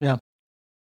Brexit. Yeah.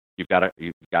 You've got a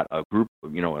group,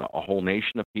 a whole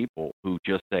nation of people who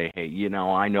just say, hey,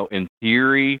 I know in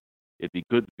theory it'd be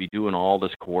good to be doing all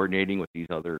this coordinating with these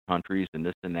other countries and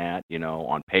this and that.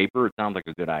 On paper it sounds like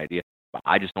a good idea, but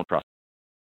I just don't trust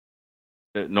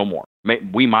it. No more.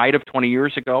 We might have 20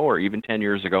 years ago or even 10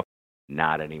 years ago,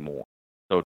 not anymore.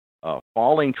 So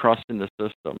falling trust in the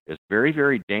system is very,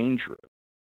 very dangerous,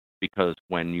 because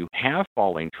when you have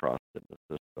falling trust in the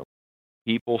system,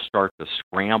 people start to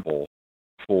scramble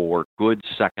for good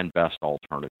second best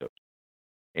alternatives.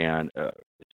 And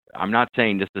I'm not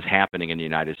saying this is happening in the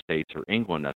United States or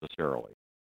England necessarily,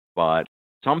 but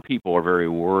some people are very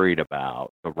worried about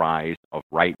the rise of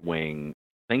right-wing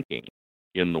thinking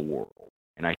in the world.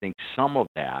 And I think some of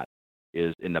that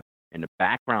is in the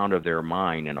background of their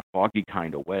mind, in a foggy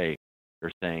kind of way.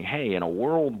 They're saying, hey, in a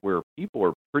world where people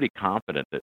are pretty confident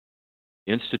that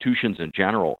institutions in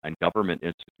general and government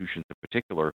institutions in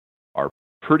particular are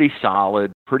pretty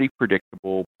solid, pretty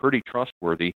predictable, pretty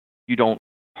trustworthy, you don't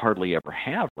hardly ever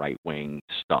have right-wing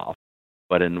stuff.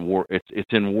 But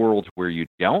it's in worlds where you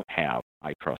don't have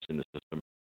high trust in the system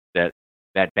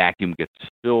that vacuum gets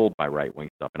filled by right-wing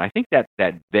stuff. And I think that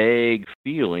vague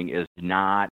feeling is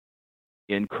not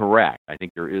incorrect. I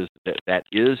think that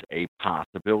is a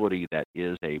possibility, that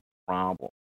is a problem.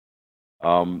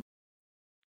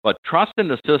 But trust in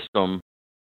the system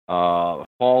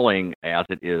falling as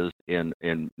it is in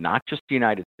not just the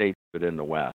United States but in the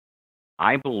West,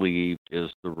 I believe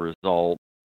is the result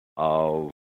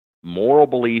of moral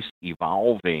beliefs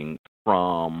evolving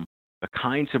from the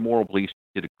kinds of moral beliefs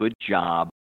that did a good job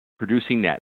producing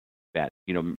that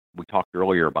we talked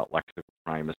earlier about lexical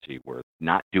primacy, where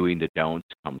not doing the don'ts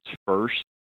comes first,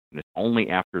 and it's only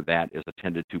after that is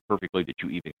attended to perfectly that you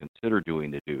even consider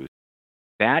doing the do's.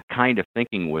 That kind of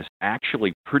thinking was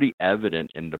actually pretty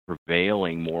evident in the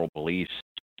prevailing moral beliefs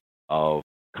of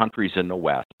countries in the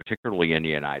West, particularly in the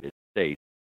United States,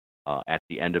 at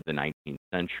the end of the 19th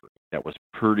century. That was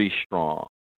pretty strong.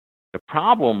 The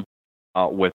problem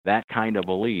with that kind of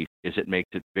belief is it makes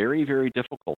it very, very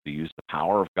difficult to use the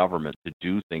power of government to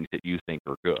do things that you think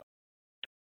are good.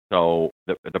 So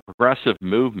the progressive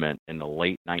movement in the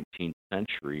late 19th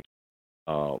century,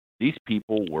 these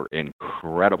people were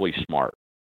incredibly smart.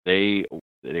 They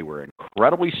were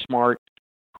incredibly smart,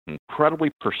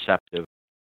 incredibly perceptive,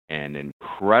 and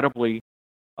incredibly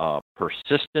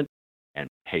persistent and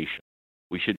patient.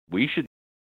 We should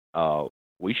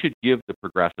give the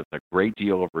progressives a great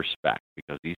deal of respect,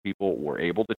 because these people were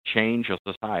able to change a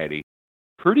society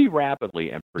pretty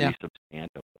rapidly and pretty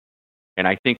substantively. And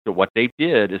I think that what they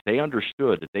did is they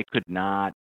understood that they could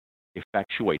not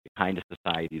effectuate the kind of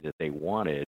society that they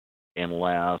wanted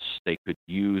unless they could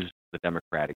use the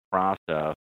democratic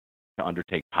process to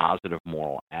undertake positive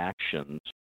moral actions,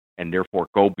 and therefore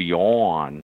go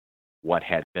beyond what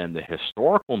had been the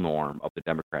historical norm of the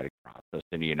democratic process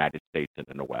in the United States and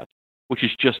in the West, which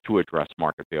is just to address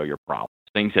market failure problems,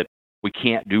 things that we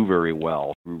can't do very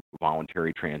well through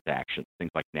voluntary transactions,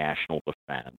 things like national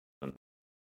defense and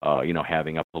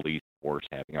having a police force,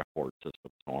 having a court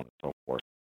system, so on and so forth.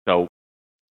 So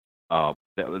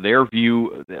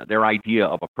their idea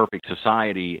of a perfect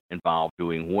society involved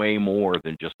doing way more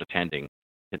than just attending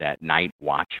to that night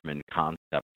watchman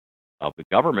concept of the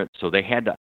government. So they had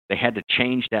to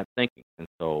change that thinking, and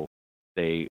so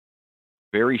they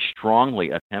very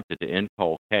strongly attempted to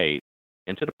inculcate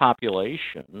into the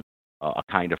population a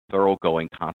kind of thoroughgoing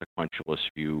consequentialist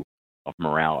view of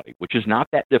morality, which is not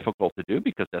that difficult to do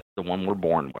because that's the one we're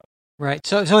born with. Right.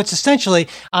 So it's essentially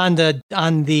on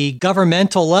the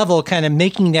governmental level, kind of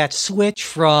making that switch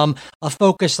from a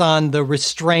focus on the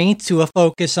restraint to a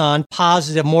focus on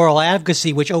positive moral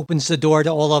advocacy, which opens the door to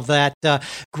all of that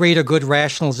greater good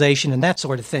rationalization and that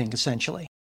sort of thing, essentially.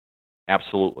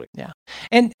 Absolutely. Yeah.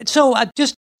 And so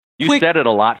just You said it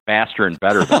a lot faster and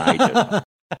better than I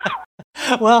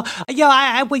did. Well,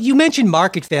 yeah, well, you mentioned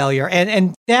market failure,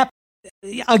 and that,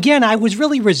 again, I was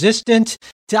really resistant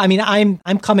to. I mean,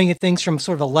 I'm coming at things from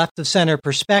sort of a left of center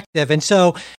perspective, and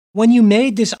so when you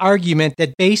made this argument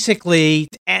that basically,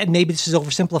 and maybe this is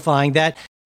oversimplifying, that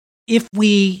if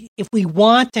we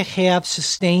want to have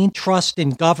sustained trust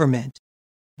in government,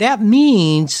 that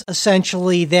means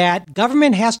essentially that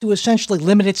government has to essentially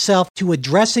limit itself to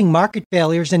addressing market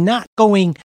failures and not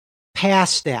going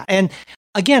past that. And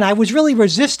again, I was really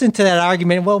resistant to that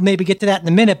argument. We'll maybe get to that in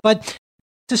a minute. But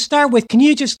to start with, can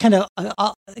you just kind of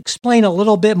explain a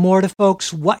little bit more to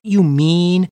folks what you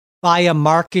mean by a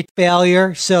market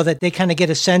failure so that they kind of get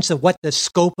a sense of what the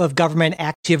scope of government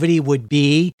activity would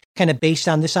be, kind of based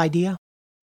on this idea?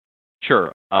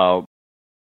 Sure.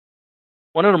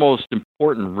 One of the most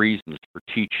important reasons for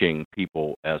teaching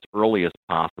people as early as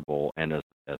possible and as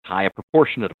high a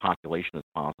proportion of the population as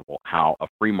possible how a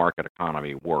free market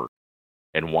economy works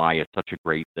and why it's such a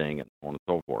great thing and so on and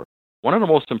so forth. One of the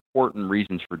most important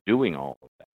reasons for doing all of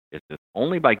that is that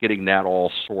only by getting that all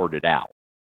sorted out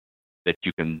that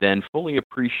you can then fully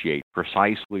appreciate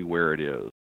precisely where it is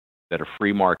that a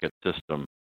free market system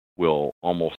will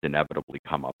almost inevitably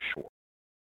come up short.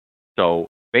 So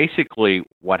basically,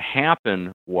 what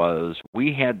happened was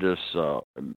we had this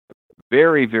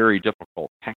very, very difficult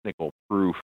technical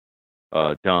proof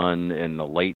done in the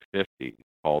late 50s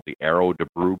called the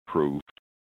Arrow-Debreu proof,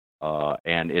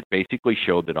 and it basically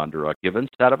showed that under a given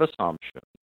set of assumptions,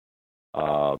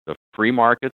 the free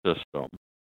market system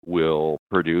will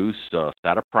produce a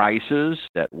set of prices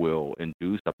that will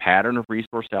induce a pattern of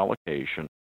resource allocation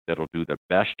that will do the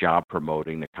best job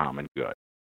promoting the common good.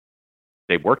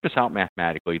 They worked this out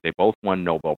mathematically. They both won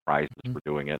Nobel Prizes for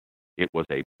doing it. It was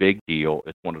a big deal.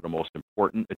 It's one of the most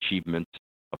important achievements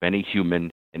of any human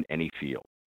in any field.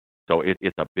 So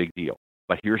it's a big deal.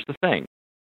 But here's the thing.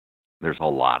 There's a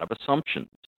lot of assumptions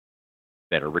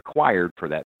that are required for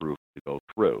that proof to go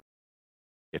through.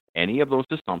 If any of those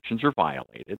assumptions are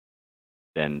violated,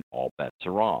 then all bets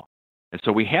are off. And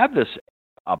so we have this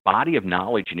a body of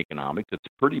knowledge in economics that's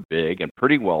pretty big and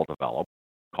pretty well developed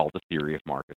called the theory of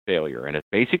market failure. And it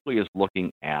basically is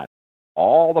looking at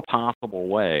all the possible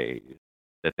ways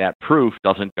that that proof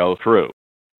doesn't go through.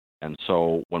 And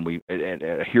so when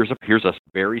here's a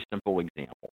very simple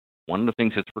example. One of the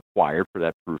things that's required for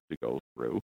that proof to go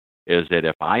through is that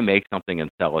if I make something and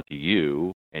sell it to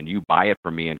you and you buy it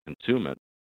from me and consume it,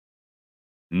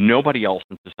 nobody else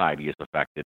in society is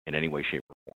affected in any way, shape,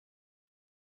 or form.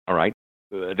 All right?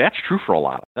 That's true for a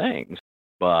lot of things.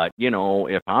 But,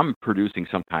 if I'm producing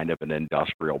some kind of an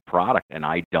industrial product and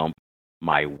I dump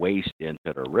my waste into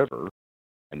the river,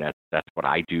 and that's what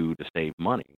I do to save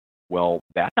money, well,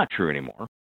 that's not true anymore.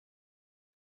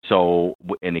 So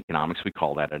in economics, we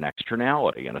call that an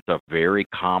externality, and it's a very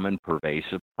common,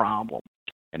 pervasive problem.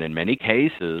 And in many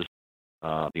cases,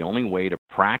 the only way to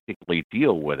practically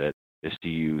deal with it is to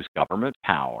use government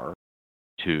power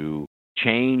to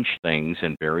change things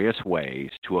in various ways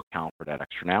to account for that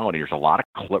externality. There's a lot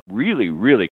of really,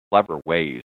 really clever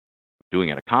ways of doing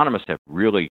it. Economists have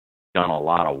really done a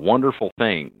lot of wonderful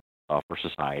things for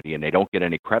society, and they don't get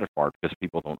any credit for it because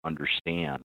people don't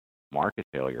understand market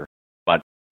failure. But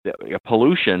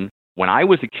pollution, when I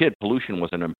was a kid, pollution was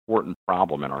an important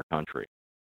problem in our country.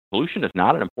 Pollution is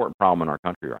not an important problem in our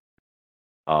country right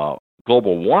now.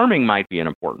 Global warming might be an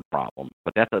important problem,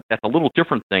 but that's a little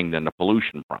different thing than the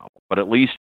pollution problem. But at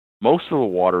least most of the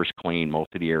water is clean, most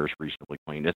of the air is reasonably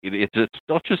clean.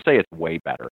 Let's just say it's way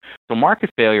better. So market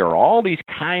failure are all these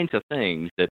kinds of things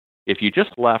that if you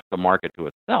just left the market to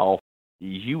itself,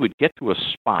 you would get to a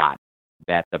spot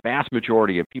that the vast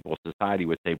majority of people in society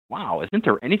would say, wow, isn't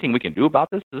there anything we can do about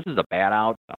this? This is a bad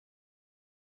outcome.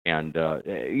 And,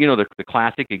 the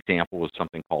classic example is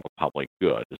something called a public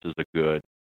good. This is a good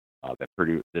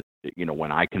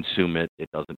when I consume it, it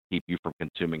doesn't keep you from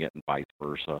consuming it and vice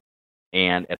versa.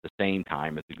 And at the same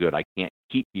time, it's a good I can't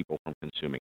keep people from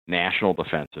consuming. National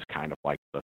defense is kind of like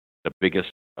the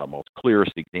biggest, most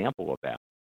clearest example of that.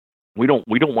 We don't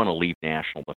want to leave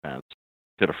national defense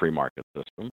to the free market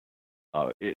system.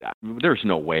 There's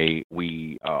no way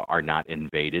we are not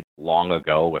invaded long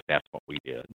ago if that's what we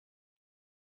did.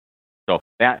 So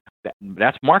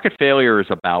that's market failure is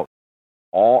about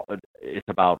all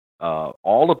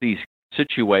of these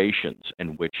situations in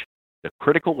which the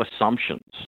critical assumptions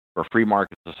for free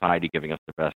market society giving us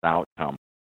the best outcome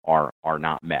are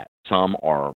not met. Some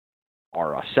are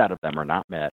a set of them are not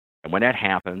met, and when that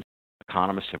happens,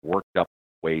 economists have worked up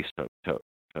ways to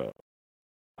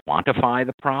quantify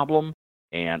the problem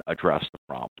and address the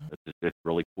problem. It's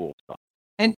really cool stuff.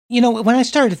 And, when I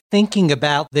started thinking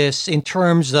about this in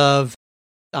terms of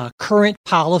current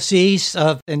policies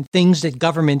and things that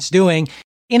government's doing,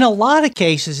 in a lot of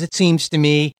cases, it seems to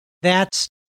me that's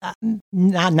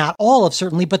not all of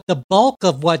certainly, but the bulk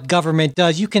of what government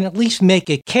does, you can at least make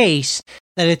a case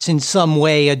that it's in some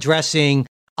way addressing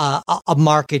a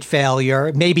market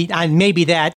failure. Maybe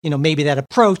that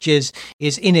approach is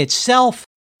in itself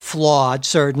flawed,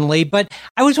 certainly. But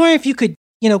I was wondering if you could,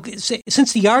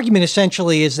 since the argument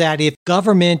essentially is that if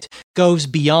government goes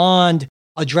beyond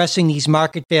addressing these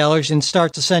market failures and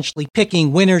starts essentially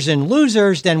picking winners and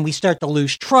losers, then we start to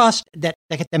lose trust. That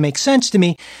makes sense to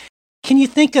me. Can you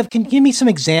give me some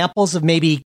examples of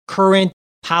maybe current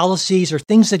policies or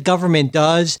things that government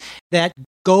does that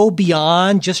go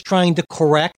beyond just trying to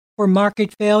correct for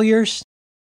market failures?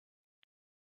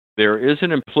 There is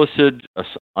an implicit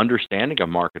understanding of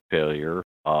market failure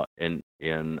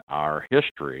in our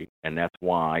history, and that's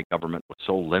why government was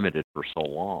so limited for so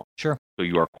long. Sure. So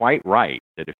you are quite right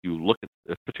that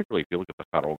particularly if you look at the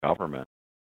federal government,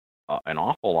 an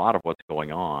awful lot of what's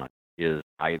going on is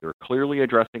either clearly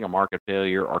addressing a market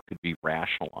failure or could be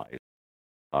rationalized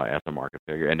as a market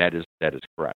failure, and that is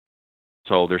correct.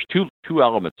 So there's two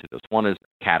elements to this. One is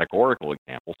a categorical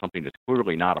example, something that's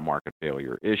clearly not a market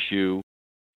failure issue,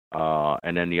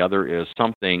 and then the other is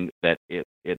something that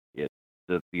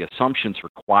the assumptions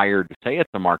required to say it's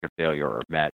a market failure are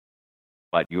met,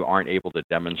 but you aren't able to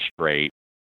demonstrate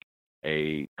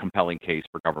a compelling case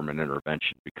for government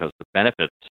intervention because the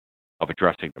benefits of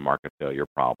addressing the market failure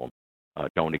problem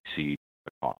don't exceed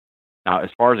the cost. Now, as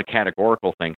far as a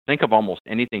categorical thing, think of almost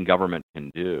anything government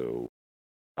can do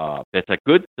that's a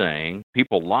good thing.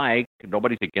 People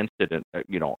nobody's against it,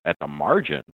 at the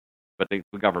margin, but the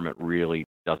government really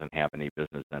doesn't have any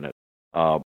business in it.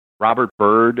 Robert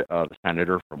Byrd, the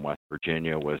senator from West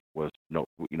Virginia, was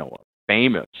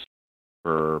famous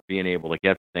for being able to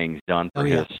get things done for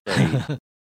his state.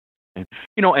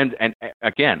 And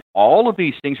again, all of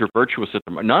these things are virtuous.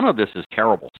 None of this is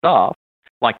terrible stuff.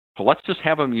 Like, so let's just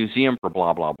have a museum for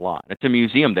blah, blah, blah. It's a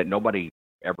museum that nobody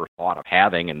ever thought of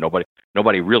having, and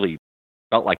nobody really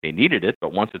felt like they needed it,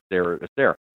 but once it's there, it's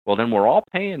there. Well, then we're all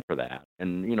paying for that.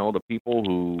 And, the people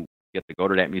who get to go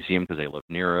to that museum because they live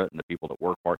near it and the people that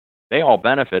work for it, they all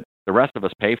benefit. The rest of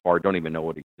us pay for it, don't even know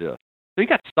it exists. So you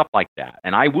got stuff like that.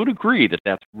 And I would agree that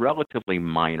that's relatively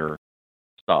minor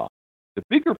stuff. The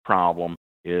bigger problem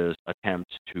is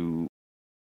attempts to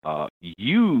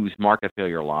use market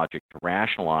failure logic to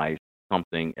rationalize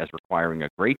something as requiring a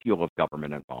great deal of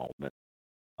government involvement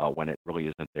when it really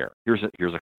isn't there. Here's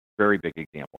a very big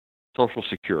example: Social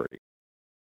Security.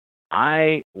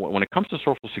 When it comes to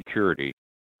Social Security,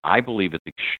 I believe it's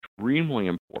extremely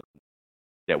important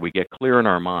that we get clear in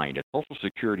our mind that Social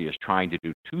Security is trying to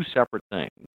do two separate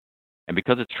things, and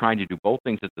because it's trying to do both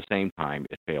things at the same time,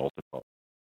 it fails at both.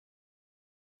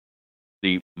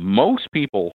 Most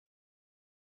people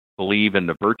believe in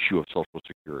the virtue of Social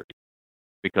Security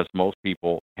because most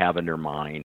people have in their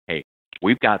mind, hey,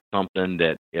 we've got something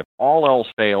that if all else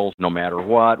fails, no matter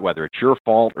what, whether it's your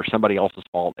fault or somebody else's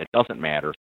fault, it doesn't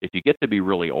matter. If you get to be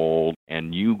really old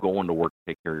and you go into work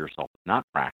to take care of yourself, it's not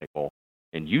practical,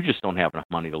 and you just don't have enough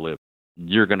money to live,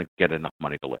 you're going to get enough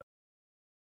money to live.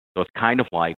 So it's kind of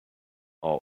like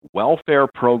a welfare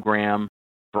program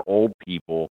for old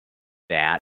people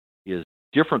that is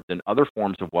different than other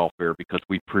forms of welfare because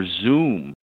we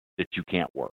presume that you can't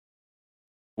work,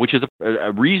 which is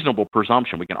a reasonable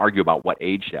presumption. We can argue about what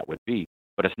age that would be,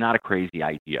 but it's not a crazy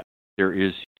idea. There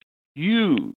is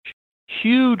huge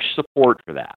support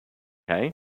for that,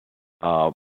 okay?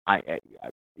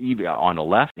 Even on the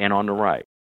left and on the right,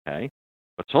 okay?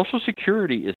 But Social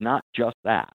Security is not just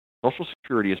that. Social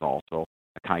Security is also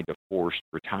a kind of forced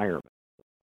retirement.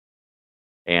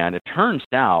 And it turns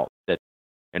out that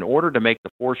in order to make the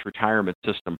forced retirement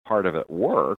system part of it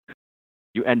work,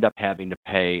 you end up having to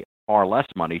pay far less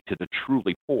money to the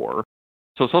truly poor.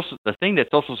 So the thing that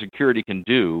Social Security can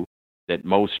do that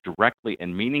most directly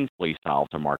and meaningfully solves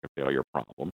a market failure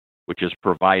problem, which is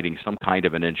providing some kind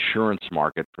of an insurance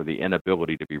market for the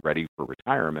inability to be ready for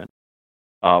retirement,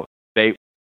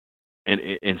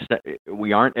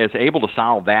 we aren't as able to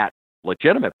solve that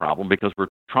legitimate problem because we're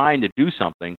trying to do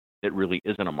something that really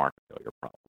isn't a market failure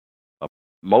problem.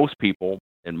 Most people,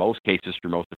 in most cases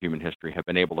through most of human history, have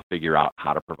been able to figure out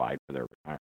how to provide for their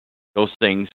retirement. Those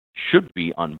things should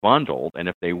be unbundled, and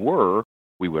if they were,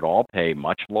 we would all pay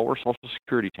much lower Social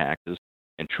Security taxes,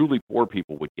 and truly poor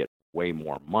people would get way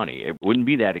more money. It wouldn't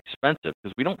be that expensive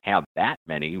because we don't have that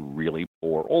many really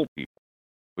poor old people.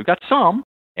 We've got some,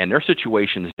 and their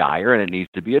situation is dire, and it needs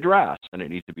to be addressed, and it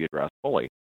needs to be addressed fully.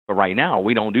 But right now,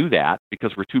 we don't do that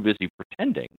because we're too busy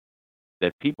pretending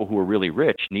that people who are really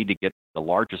rich need to get the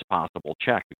largest possible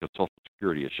check because Social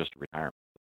Security is just a retirement.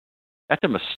 That's a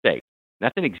mistake.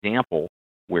 That's an example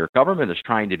where government is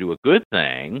trying to do a good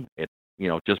thing,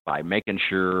 just by making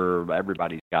sure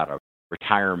everybody's got a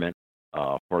retirement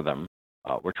for them.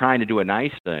 We're trying to do a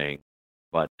nice thing,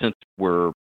 but since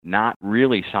we're not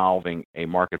really solving a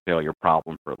market failure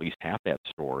problem for at least half that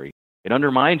story, it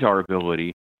undermines our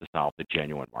ability to solve the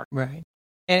genuine market. Right.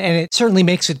 And it certainly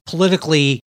makes it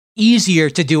politically easier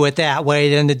to do it that way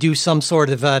than to do some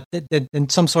sort of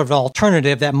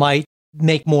alternative that might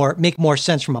make more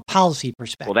sense from a policy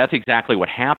perspective. Well, that's exactly what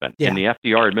happened. Yeah. In the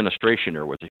FDR administration, there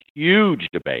was a huge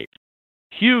debate,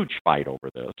 huge fight over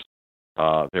this.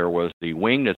 There was the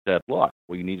wing that said, look,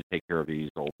 we need to take care of these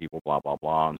old people, blah, blah,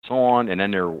 blah, and so on. And then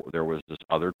there was this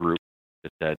other group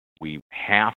that said we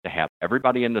have to have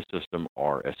everybody in the system,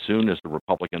 or as soon as the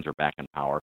Republicans are back in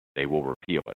power, they will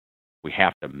repeal it. We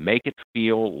have to make it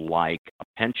feel like a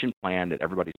pension plan that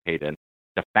everybody's paid in.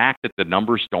 The fact that the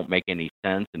numbers don't make any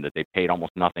sense and that they paid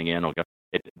almost nothing in,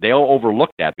 they'll overlook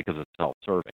that because it's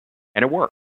self-serving. And it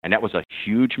worked. And that was a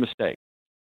huge mistake.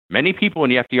 Many people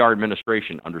in the FDR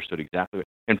administration understood exactly,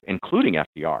 including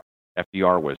FDR.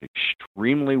 FDR was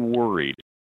extremely worried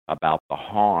about the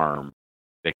harm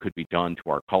that could be done to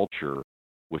our culture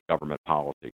with government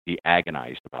policy. He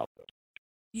agonized about this.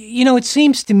 It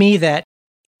seems to me that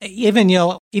even,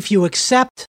 if you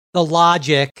accept the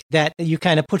logic that you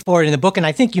kind of put forward in the book, and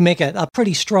I think you make a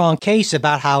pretty strong case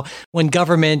about how when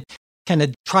government kind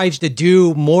of tries to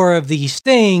do more of these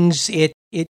things, it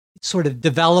sort of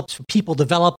people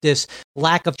develop this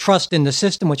lack of trust in the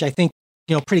system, which I think,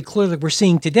 pretty clearly we're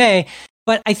seeing today.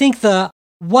 But I think the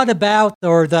what about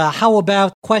or the how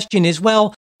about question is,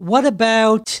 well, what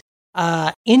about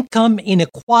income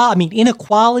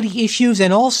inequality issues,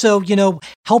 and also,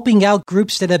 helping out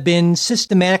groups that have been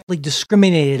systematically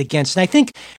discriminated against. And I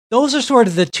think those are sort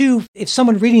of the two, if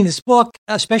someone reading this book,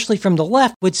 especially from the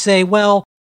left, would say, well,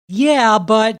 yeah,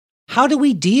 but how do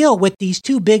we deal with these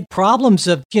two big problems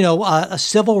of,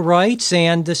 civil rights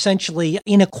and essentially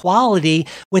inequality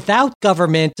without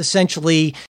government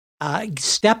essentially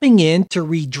stepping in to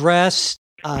redress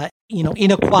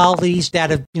inequalities that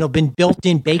have, been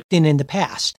baked in the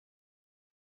past?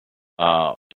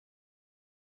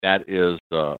 That is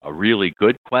a really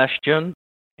good question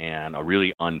and a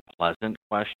really unpleasant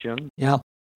question. Yeah.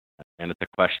 And it's a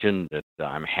question that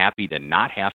I'm happy to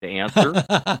not have to answer.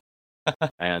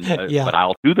 And but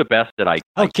I'll do the best that I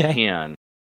can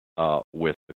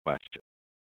with the question.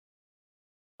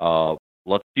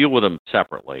 Let's deal with them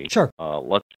separately. Sure.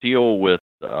 Let's deal with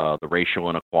the racial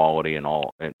inequality and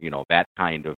all, and that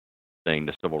kind of thing,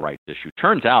 the civil rights issue.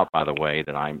 Turns out, by the way,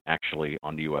 that I'm actually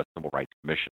on the U.S. Civil Rights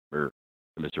Commission, or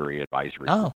the Missouri Advisory.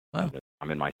 Oh, wow. I'm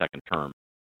in my second term,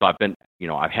 so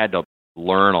I've had to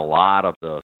learn a lot of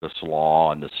this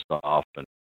law and this stuff, and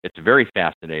it's very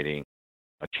fascinating.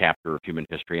 A chapter of human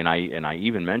history, and I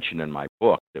even mention in my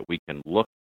book that we can look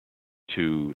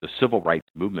to the civil rights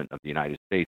movement of the United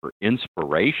States for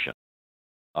inspiration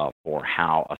for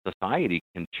how a society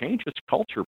can change its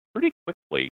culture pretty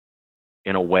quickly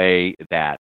in a way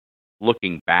that,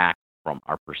 looking back from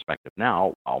our perspective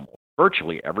now, almost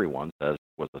virtually everyone says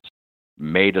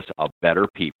made us a better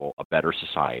people, a better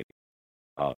society.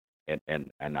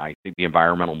 And I think the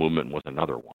environmental movement was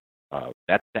another one.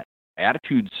 That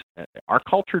attitudes, our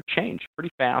culture changed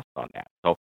pretty fast on that.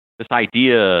 So this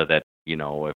idea that,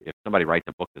 if somebody writes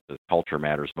a book that says culture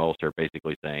matters most, they're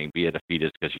basically saying be a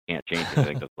defeatist because you can't change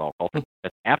anything because it's all culture.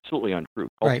 That's absolutely untrue.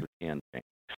 Culture can change.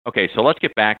 Okay, so let's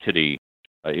get back to the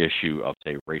issue of,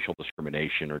 say, racial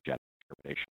discrimination or gender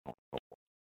discrimination, and so forth.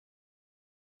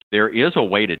 There is a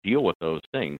way to deal with those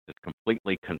things that's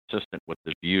completely consistent with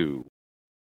the view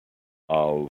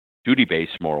of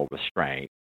duty-based moral restraint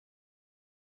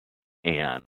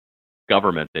and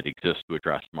government that exists to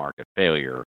address market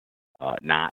failure,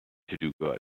 not to do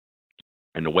good.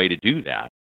 And the way to do that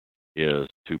is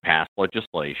to pass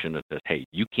legislation that says, hey,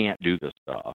 you can't do this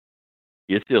stuff.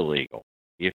 It's illegal.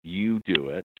 If you do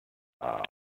it,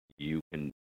 you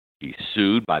can be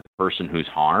sued by the person who's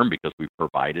harmed because we've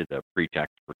provided a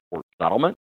pretext for court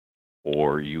settlement,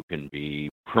 or you can be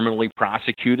criminally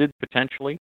prosecuted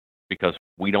potentially because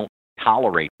we don't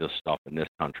tolerate this stuff in this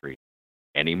country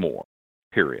anymore,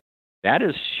 period. That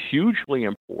is hugely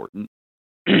important,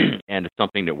 and it's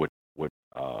something that would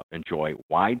enjoy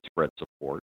widespread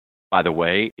support. By the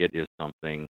way, it is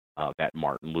something that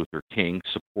Martin Luther King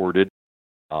supported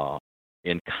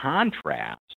in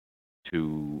contrast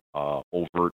to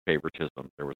overt favoritism.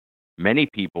 There were many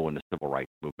people in the civil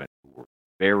rights movement who were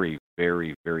very,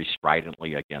 very, very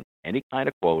stridently against any kind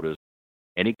of quotas,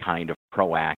 any kind of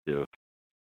proactive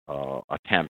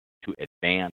attempt to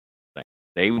advance things.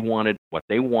 What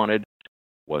they wanted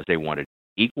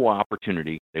equal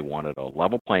opportunity. They wanted a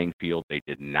level playing field. They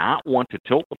did not want to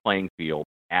tilt the playing field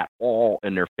at all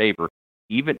in their favor,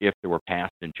 even if there were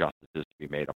past injustices to be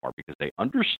made up for, because they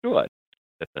understood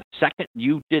that the second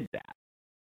you did that,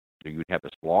 so you'd have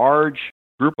this large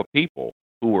group of people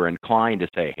who were inclined to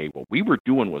say, hey, what we were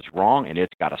doing was wrong, and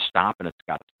it's got to stop, and it's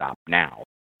got to stop now.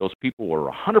 Those people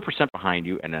were 100% behind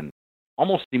you, and then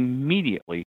almost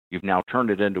immediately, you've now turned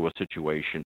it into a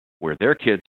situation where their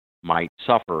kids might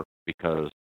suffer because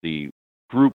the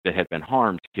group that had been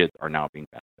harmed kids are now being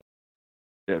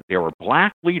benefit. There were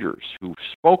black leaders who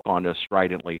spoke on this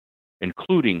stridently,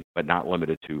 including, but not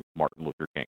limited to, Martin Luther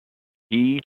King.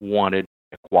 He wanted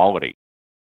equality,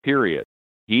 period.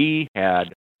 He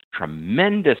had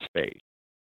tremendous faith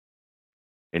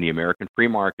in the American free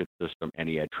market system, and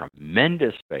he had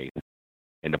tremendous faith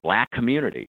in the black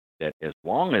community that as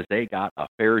long as they got a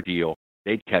fair deal,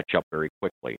 they'd catch up very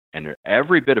quickly. And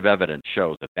every bit of evidence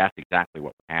shows that that's exactly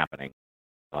what was happening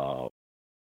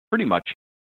pretty much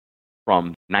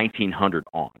from 1900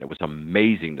 on. It was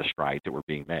amazing the strides that were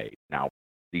being made. Now,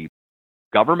 the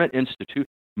government institute,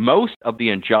 most of the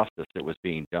injustice that was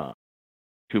being done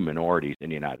to minorities in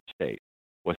the United States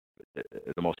was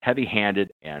the most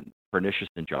heavy-handed and pernicious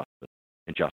injustice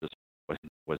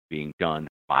was being done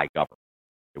by government.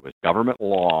 It was government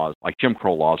laws, like Jim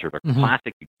Crow laws are the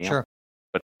classic example. Sure.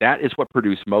 But that is what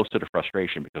produced most of the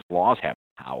frustration, because laws have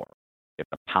power. They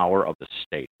have the power of the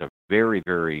state. It's a very,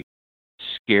 very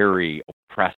scary,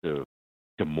 oppressive,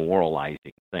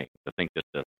 demoralizing thing to think that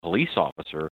the police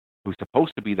officer, who's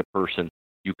supposed to be the person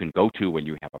you can go to when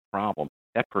you have a problem,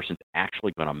 that person's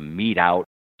actually going to mete out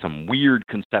some weird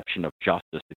conception of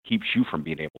justice that keeps you from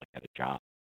being able to get a job.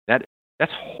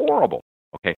 That's horrible.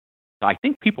 Okay, so I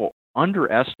think people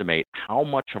underestimate how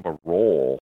much of a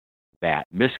role that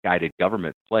misguided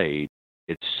government played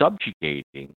in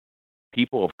subjugating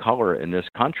people of color in this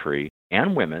country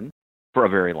and women for a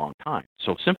very long time.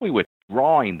 So simply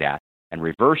withdrawing that and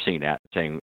reversing that,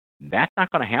 saying that's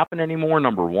not going to happen anymore,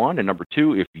 number one, and number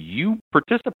two, if you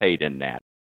participate in that,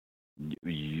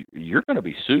 you're going to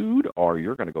be sued or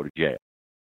you're going to go to jail.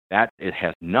 It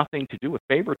has nothing to do with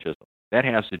favoritism. That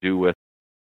has to do with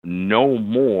no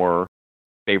more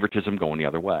favoritism going the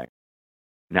other way.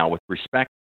 Now, with respect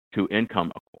to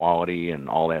income equality and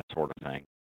all that sort of thing,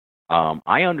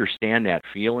 I understand that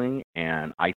feeling,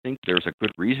 and I think there's a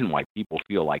good reason why people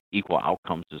feel like equal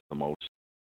outcomes is the most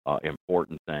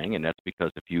important thing, and that's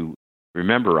because if you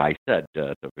remember, I said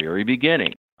at the very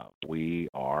beginning, we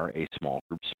are a small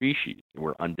group species.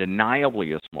 We're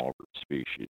undeniably a small group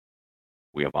species.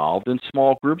 We evolved in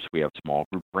small groups. We have small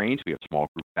group brains. We have small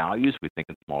group values. We think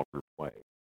in small group ways.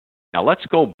 Now, let's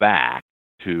go back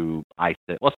to,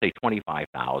 let's say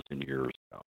 25,000 years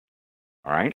ago.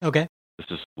 All right? Okay. This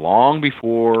is long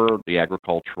before the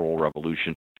agricultural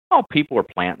revolution. Oh, people are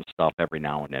planting stuff every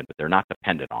now and then, but they're not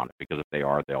dependent on it, because if they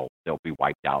are, they'll be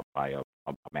wiped out by a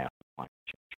massive climate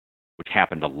change, which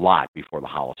happened a lot before the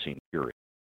Holocene period.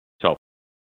 So,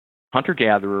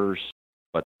 hunter-gatherers,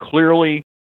 but clearly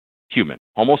human,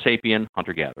 Homo sapien,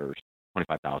 hunter-gatherers,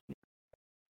 25,000 years ago.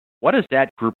 What does that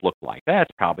group look like?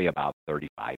 That's probably about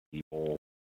 35 people,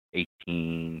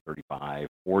 18, 35,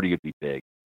 40 would be big,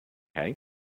 okay?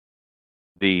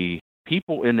 The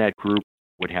people in that group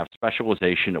would have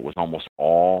specialization that was almost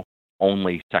all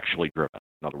only sexually driven.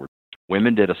 In other words,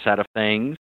 women did a set of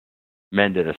things,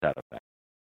 men did a set of things.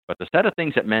 But the set of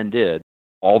things that men did,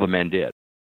 all the men did,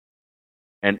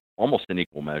 and almost in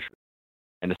equal measure.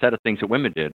 And the set of things that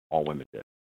women did, all women did.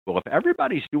 Well, if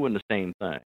everybody's doing the same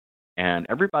thing, and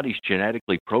everybody's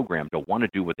genetically programmed to want to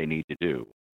do what they need to do,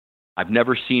 I've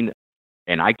never seen,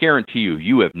 and I guarantee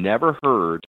you have never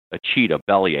heard a cheetah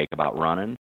bellyache about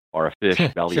running or a fish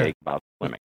bellyache about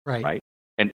swimming, right?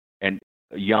 And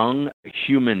young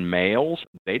human males,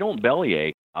 they don't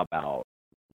bellyache about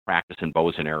practicing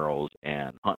bows and arrows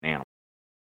and hunting animals.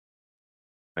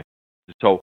 Right?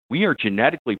 So we are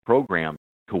genetically programmed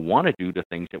to want to do the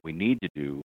things that we need to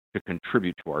do to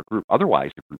contribute to our group.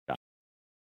 Otherwise, the group dies.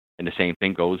 And the same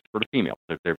thing goes for the females.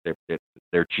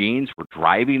 Their genes were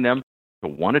driving them to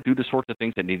want to do the sorts of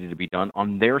things that needed to be done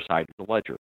on their side of the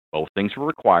ledger. Both things were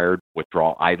required.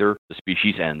 Withdraw either, the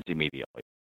species ends immediately.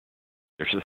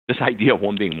 There's this idea of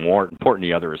one being more important than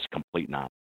the other is complete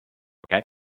nonsense. Okay?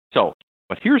 So,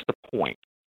 but here's the point.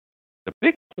 The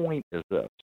big point is this.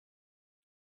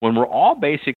 When we're all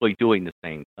basically doing the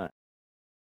same thing,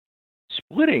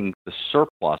 splitting the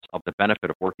surplus of the benefit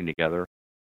of working together,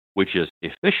 which is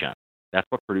efficient, That's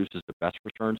what produces the best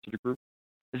returns to the group.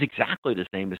 It's exactly the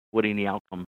same as splitting the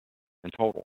outcome in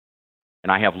total.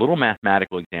 And I have little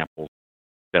mathematical examples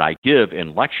that I give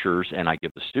in lectures, and I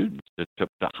give the students to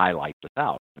highlight this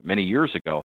out. Many years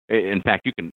ago, in fact,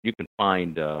 you can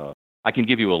find. I can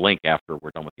give you a link after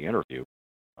we're done with the interview,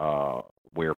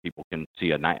 where people can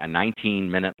see a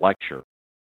 19-minute lecture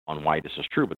on why this is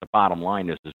true. But the bottom line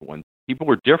is when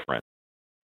people are different,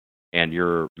 and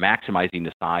you're maximizing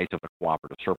the size of the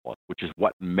cooperative surplus, which is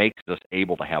what makes us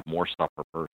able to have more stuff per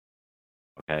person.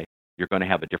 Okay, you're going to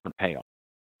have a different payoff.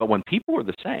 But when people are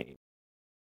the same,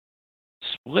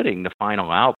 splitting the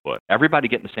final output, everybody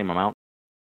getting the same amount,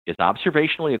 is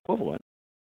observationally equivalent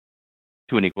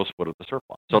to an equal split of the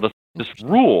surplus. So this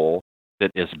rule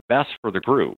that is best for the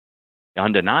group,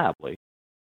 undeniably,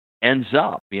 ends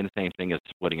up being the same thing as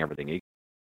splitting everything equal.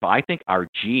 So I think our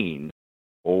genes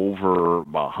over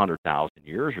 100,000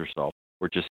 years or so were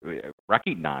just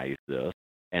recognized this,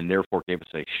 and therefore gave us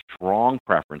a strong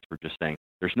preference for just saying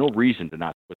there's no reason to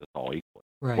not split this all equally.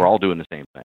 Right. We're all doing the same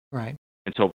thing. Right.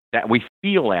 And so that we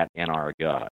feel that in our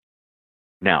gut.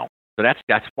 Now, so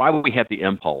that's why we have the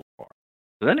impulse for it.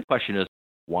 So then the question is,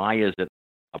 why is it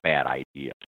a bad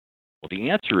idea? Well, the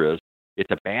answer is it's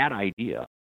a bad idea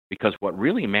because what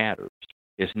really matters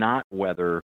is not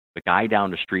whether the guy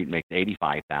down the street makes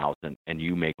 $85,000 and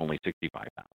you make only $65,000.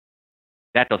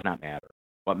 That does not matter.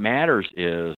 What matters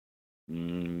is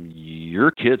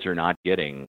your kids are not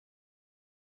getting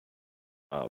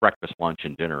breakfast, lunch,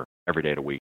 and dinner every day of the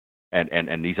week,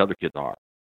 and these other kids are.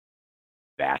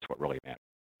 That's what really matters.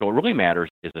 So what really matters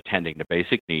is attending to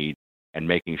basic needs and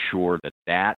making sure that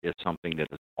that is something that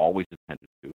is always attended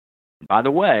to. And by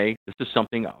the way, this is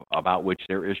something about which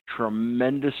there is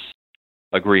tremendous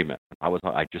agreement.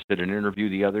 I just did an interview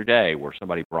the other day where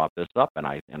somebody brought this up, and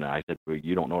I said, well,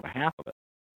 you don't know the half of it.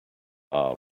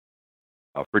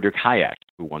 Friedrich Hayek,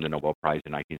 who won the Nobel Prize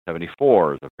in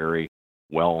 1974, is a very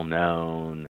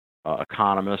well-known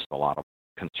economist. A lot of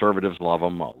conservatives love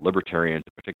him. Libertarians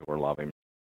in particular love him.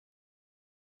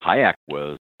 Hayek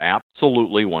was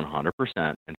absolutely 100%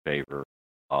 in favor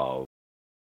of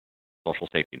social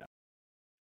safety net.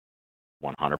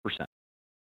 100%.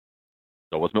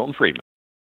 So was Milton Friedman.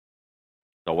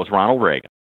 So was Ronald Reagan.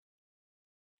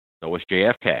 So was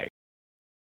JFK.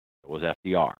 So was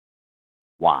FDR.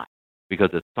 Why? Because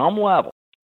at some level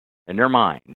in their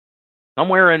mind,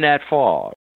 somewhere in that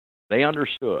fog, they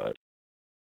understood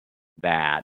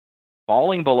that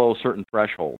falling below certain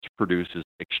thresholds produces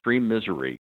extreme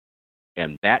misery,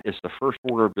 and that is the first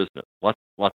order of business.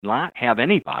 Let's not have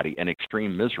anybody in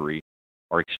extreme misery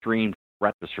or extreme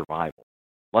threat to survival.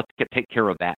 Let's take care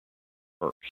of that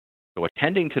first. So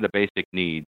attending to the basic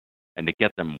needs and to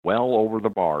get them well over the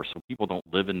bar so people don't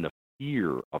live in the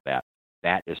fear of that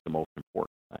is the most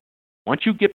important thing. Once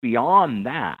you get beyond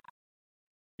that,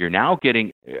 you're now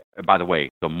getting, by the way,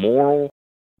 the moral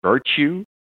virtue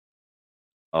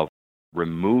of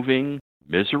removing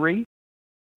misery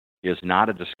is not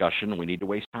a discussion we need to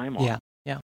waste time on.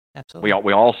 Yeah, absolutely.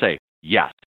 We all say,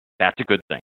 yes, that's a good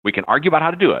thing. We can argue about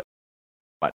how to do it,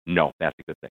 but no, that's a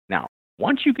good thing. Now,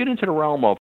 once you get into the realm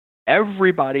of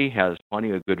everybody has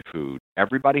plenty of good food,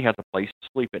 everybody has a place to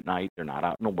sleep at night, they're not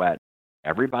out in the wet,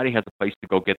 everybody has a place to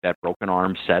go get that broken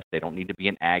arm set, they don't need to be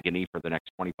in agony for the next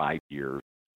 25 years,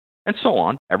 and so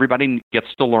on. Everybody gets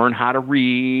to learn how to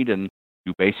read and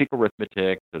do basic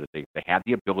arithmetic so that they have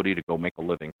the ability to go make a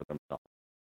living for themselves.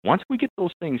 Once we get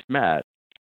those things met,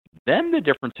 then the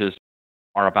differences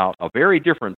are about a very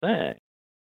different thing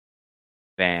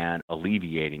than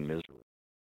alleviating misery.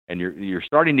 And you're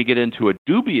starting to get into a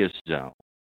dubious zone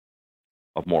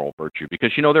of moral virtue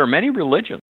because, there are many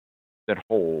religions that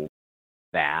hold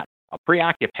that a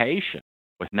preoccupation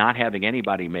with not having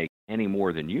anybody make any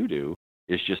more than you do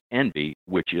is just envy,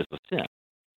 which is a sin.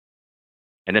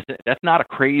 And that's not a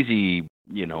crazy,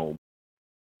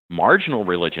 marginal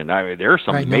religion. I mean, there are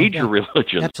some major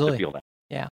religions that feel that.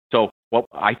 Yeah. So,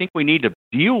 I think we need to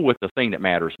deal with the thing that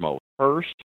matters most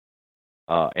first,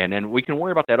 and then we can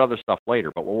worry about that other stuff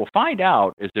later. But what we'll find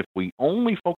out is if we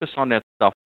only focus on that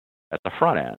stuff at the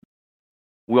front end,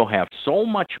 we'll have so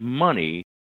much money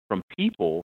from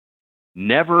people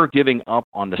never giving up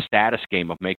on the status game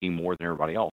of making more than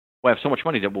everybody else. We'll have so much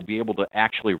money that we'll be able to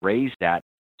actually raise that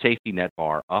safety net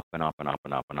bar up and up and up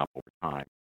and up and up over time.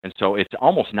 And so it's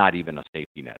almost not even a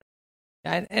safety net.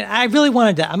 And I really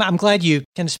wanted to, I'm glad you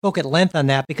kind of spoke at length on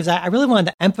that because I really wanted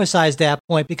to emphasize that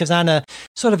point because on a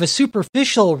sort of a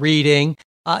superficial reading,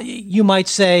 you might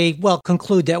say,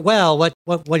 conclude that,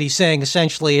 what he's saying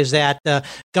essentially is that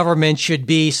government should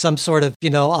be some sort of,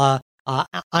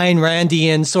 Ayn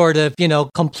Randian sort of,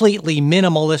 completely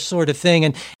minimalist sort of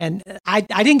thing. And I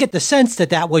didn't get the sense that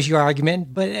that was your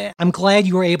argument, but I'm glad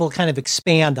you were able to kind of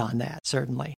expand on that,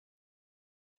 certainly.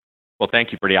 Well,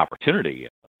 thank you for the opportunity.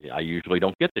 I usually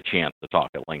don't get the chance to talk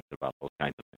at length about those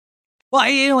kinds of things.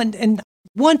 Well, and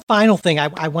one final thing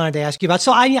I wanted to ask you about.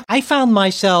 So I found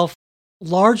myself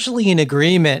largely in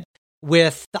agreement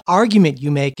with the argument you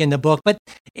make in the book, but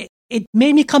it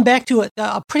made me come back to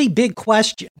a pretty big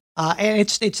question. And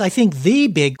it's I think the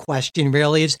big question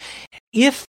really is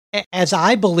if, as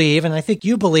I believe, and I think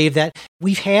you believe, that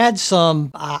we've had some,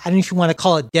 I don't know if you want to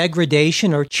call it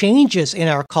degradation or changes in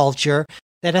our culture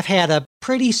that have had a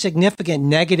pretty significant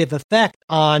negative effect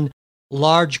on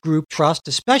large group trust,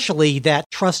 especially that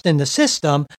trust in the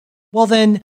system. Well,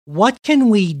 then what can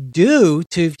we do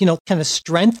to, kind of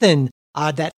strengthen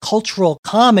that cultural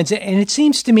commons? And it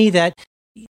seems to me that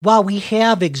while we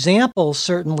have examples,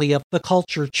 certainly, of the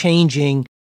culture changing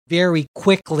very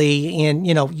quickly, and,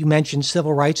 you mentioned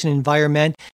civil rights and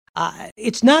environment,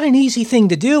 it's not an easy thing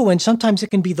to do. And sometimes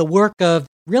it can be the work of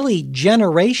really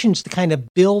generations to kind of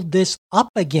build this up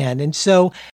again. And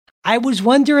so I was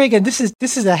wondering, and this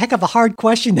is a heck of a hard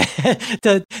question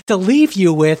to leave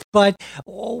you with, but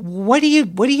what do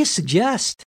you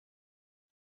suggest?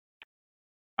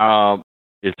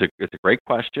 It's a great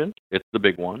question. It's the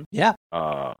big one. Yeah.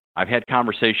 I've had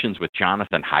conversations with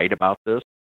Jonathan Haidt about this.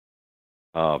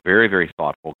 Very, very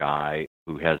thoughtful guy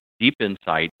who has deep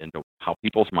insight into how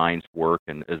people's minds work,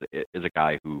 and is a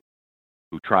guy who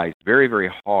tries very,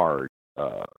 very hard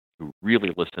to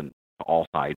really listen to all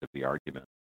sides of the argument.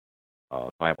 So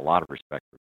I have a lot of respect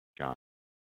for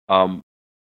John.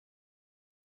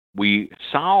 We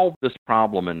solved this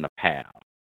problem in the past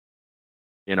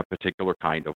in a particular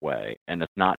kind of way, and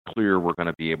it's not clear we're going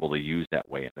to be able to use that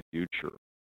way in the future.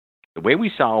 The way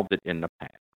we solved it in the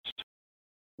past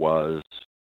was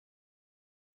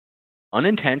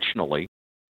unintentionally,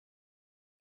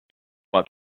 but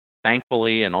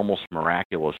thankfully and almost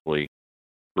miraculously,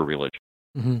 through religion.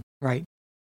 Mm-hmm. Right.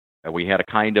 We had a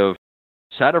kind of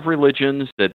set of religions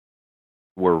that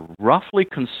were roughly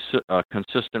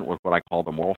consistent with what I call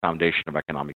the moral foundation of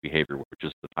economic behavior, which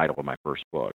is the title of my first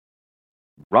book.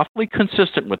 Roughly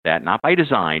consistent with that, not by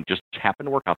design, just happened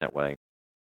to work out that way.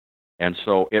 And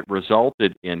so it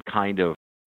resulted in kind of,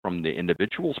 from the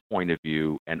individual's point of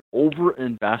view, an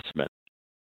overinvestment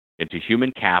into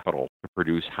human capital to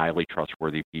produce highly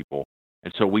trustworthy people.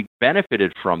 And so we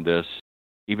benefited from this,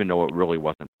 even though it really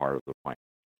wasn't part of the plan.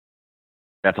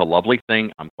 That's a lovely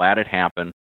thing. I'm glad it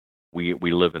happened. We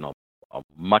live in a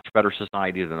much better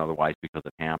society than otherwise because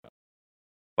it happened.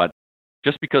 But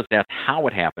just because that's how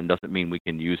it happened doesn't mean we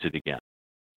can use it again.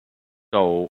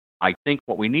 So I think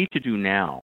what we need to do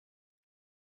now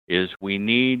is we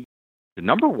need to,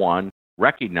 number one,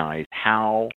 recognize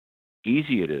how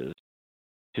easy it is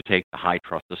to take the high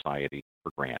trust society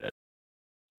for granted.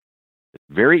 It's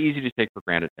very easy to take for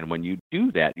granted, and when you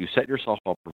do that, you set yourself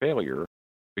up for failure,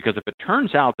 because if it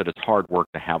turns out that it's hard work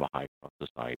to have a high trust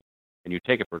society and you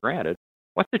take it for granted,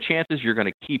 what's the chances you're going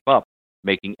to keep up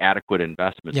making adequate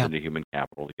investments into human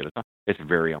capital to get it done? It's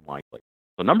very unlikely.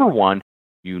 So number one,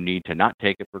 you need to not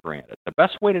take it for granted. The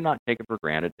best way to not take it for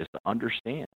granted is to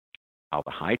understand how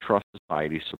the high trust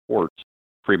society supports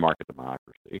free market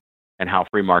democracy and how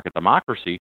free market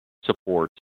democracy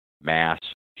supports mass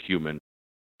human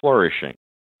flourishing.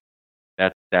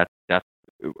 That's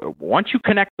once you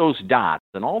connect those dots,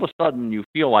 then all of a sudden you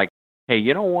feel like, hey,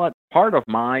 you know what? Part of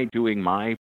my doing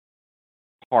my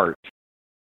part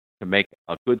to make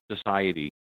a good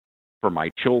society for my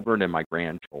children and my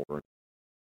grandchildren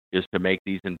is to make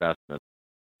these investments.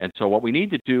 And so what we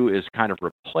need to do is kind of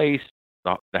replace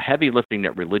the heavy lifting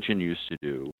that religion used to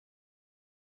do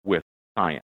with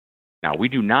science. Now, we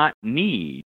do not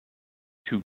need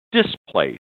to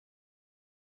displace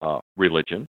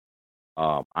religion.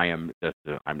 I'm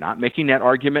not making that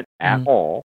argument at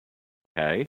all.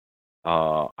 Okay,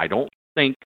 I don't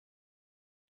think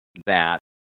that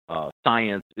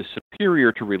science is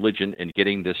superior to religion in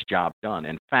getting this job done.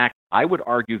 In fact, I would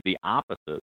argue the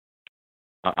opposite.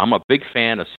 I'm a big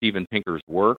fan of Steven Pinker's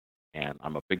work, and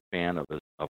I'm a big fan of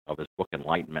his book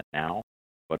Enlightenment Now.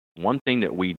 But one thing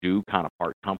that we do kind of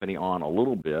part company on a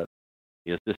little bit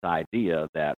is this idea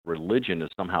that religion is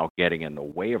somehow getting in the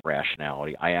way of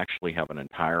rationality. I actually have an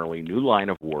entirely new line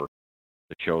of work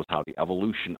that shows how the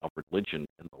evolution of religion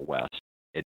in the West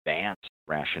advanced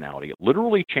rationality. It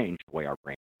literally changed the way our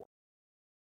brains work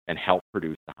and helped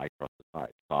produce the high trust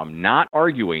society. So I'm not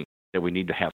arguing that we need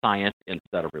to have science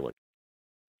instead of religion.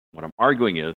 What I'm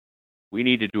arguing is we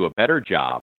need to do a better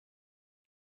job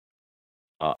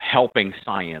helping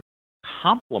science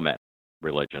complement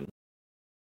religion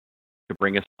to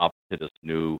bring us up to this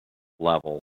new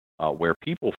level where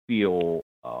people feel,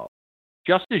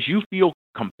 just as you feel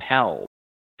compelled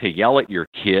to yell at your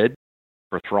kid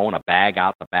for throwing a bag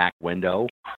out the back window.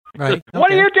 Right.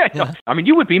 What are you doing? Yeah. I mean,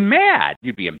 you would be mad.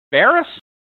 You'd be embarrassed.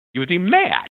 You would be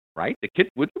mad, right? The kid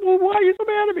would, well, why are you so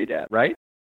mad at me, Dad? Right?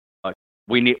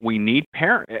 We need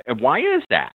parents. And why is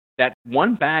that? That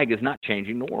one bag is not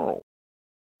changing the world.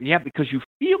 Yeah, because you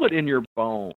feel it in your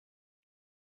bones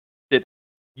that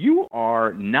you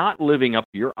are not living up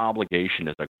to your obligation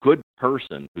as a good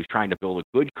person who's trying to build a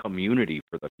good community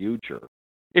for the future.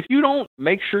 If you don't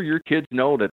make sure your kids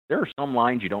know that there are some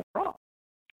lines you don't cross,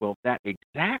 well, that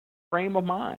exact frame of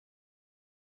mind.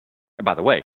 And by the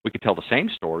way, we could tell the same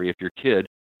story if your kid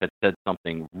had said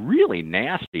something really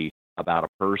nasty about a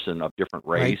person of different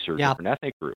race or different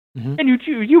ethnic group, and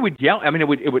you would yell. I mean,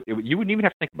 you wouldn't even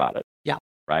have to think about it. Yeah.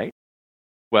 Right.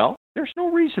 Well, there's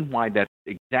no reason why that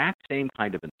exact same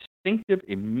kind of instinctive,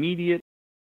 immediate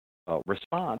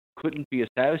response couldn't be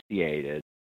associated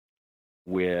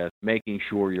with making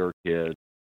sure your kids,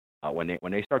 when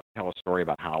they start to tell a story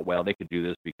about how well they could do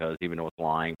this because even though it's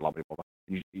lying, blah blah blah.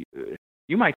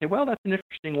 You might say, well, that's an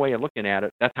interesting way of looking at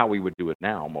it. That's how we would do it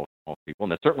now, most people,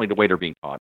 and that's certainly the way they're being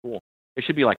taught in school. It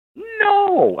should be like,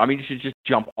 no. I mean, you should just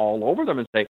jump all over them and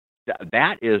say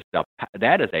that is a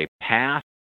path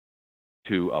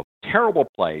to a terrible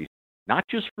place, not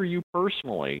just for you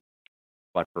personally,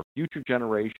 but for future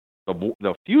generations.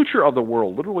 The future of the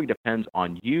world literally depends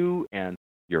on you and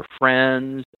your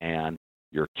friends and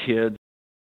your kids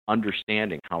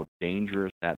understanding how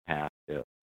dangerous that path is.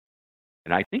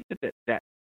 And I think that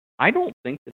I don't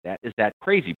think that is that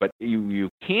crazy, but you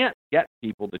can't get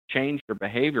people to change their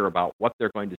behavior about what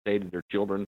they're going to say to their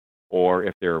children, or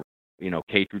if they're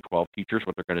K through 12 teachers,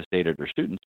 what they're going to say to their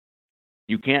students.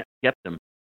 You can't get them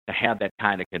to have that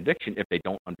kind of conviction if they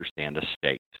don't understand the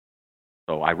stakes.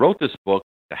 So I wrote this book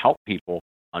to help people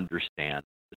understand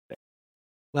the stakes.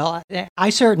 Well,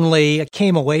 I certainly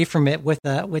came away from it with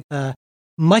a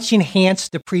much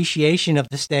enhanced appreciation of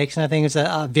the stakes, and I think it's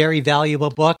a very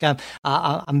valuable book.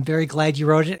 I'm very glad you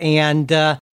wrote it, and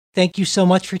thank you so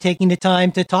much for taking the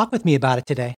time to talk with me about it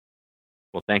today.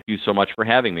 Well, thank you so much for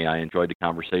having me. I enjoyed the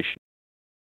conversation.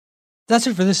 That's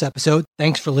it for this episode.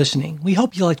 Thanks for listening. We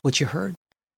hope you liked what you heard.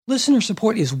 Listener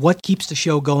support is what keeps the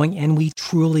show going, and we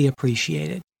truly appreciate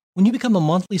it. When you become a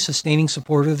monthly sustaining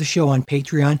supporter of the show on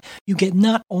Patreon, you get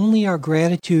not only our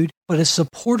gratitude, but a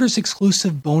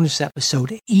supporters-exclusive bonus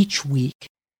episode each week.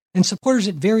 And supporters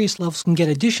at various levels can get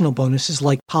additional bonuses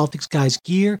like Politics Guys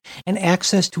gear and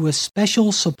access to a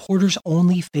special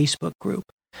supporters-only Facebook group.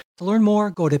 To learn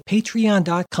more, go to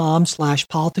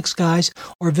patreon.com/politicsguys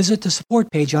or visit the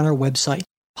support page on our website,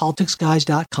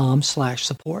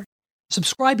 politicsguys.com/support.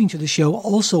 Subscribing to the show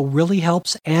also really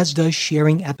helps, as does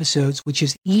sharing episodes, which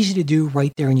is easy to do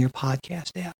right there in your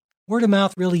podcast app. Word of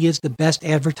mouth really is the best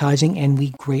advertising, and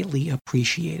we greatly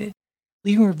appreciate it.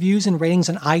 Leaving reviews and ratings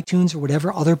on iTunes or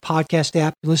whatever other podcast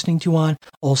app you're listening to on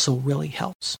also really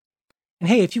helps. And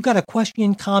hey, if you've got a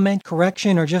question, comment,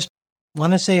 correction, or just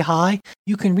want to say hi,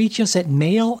 you can reach us at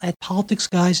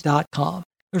mail@politicsguys.com.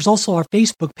 There's also our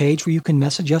Facebook page where you can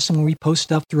message us and we post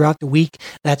stuff throughout the week.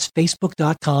 That's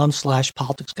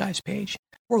facebook.com/politicsguys page.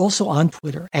 We're also on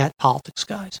Twitter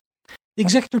 @politicsguys. The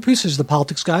executive producers of the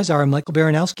Politics Guys are Michael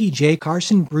Baranowski, Jay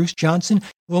Carson, Bruce Johnson,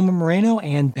 Wilma Moreno,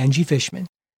 and Benji Fishman.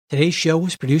 Today's show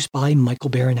was produced by Michael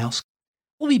Baranowski.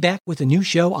 We'll be back with a new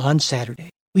show on Saturday.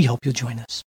 We hope you'll join us.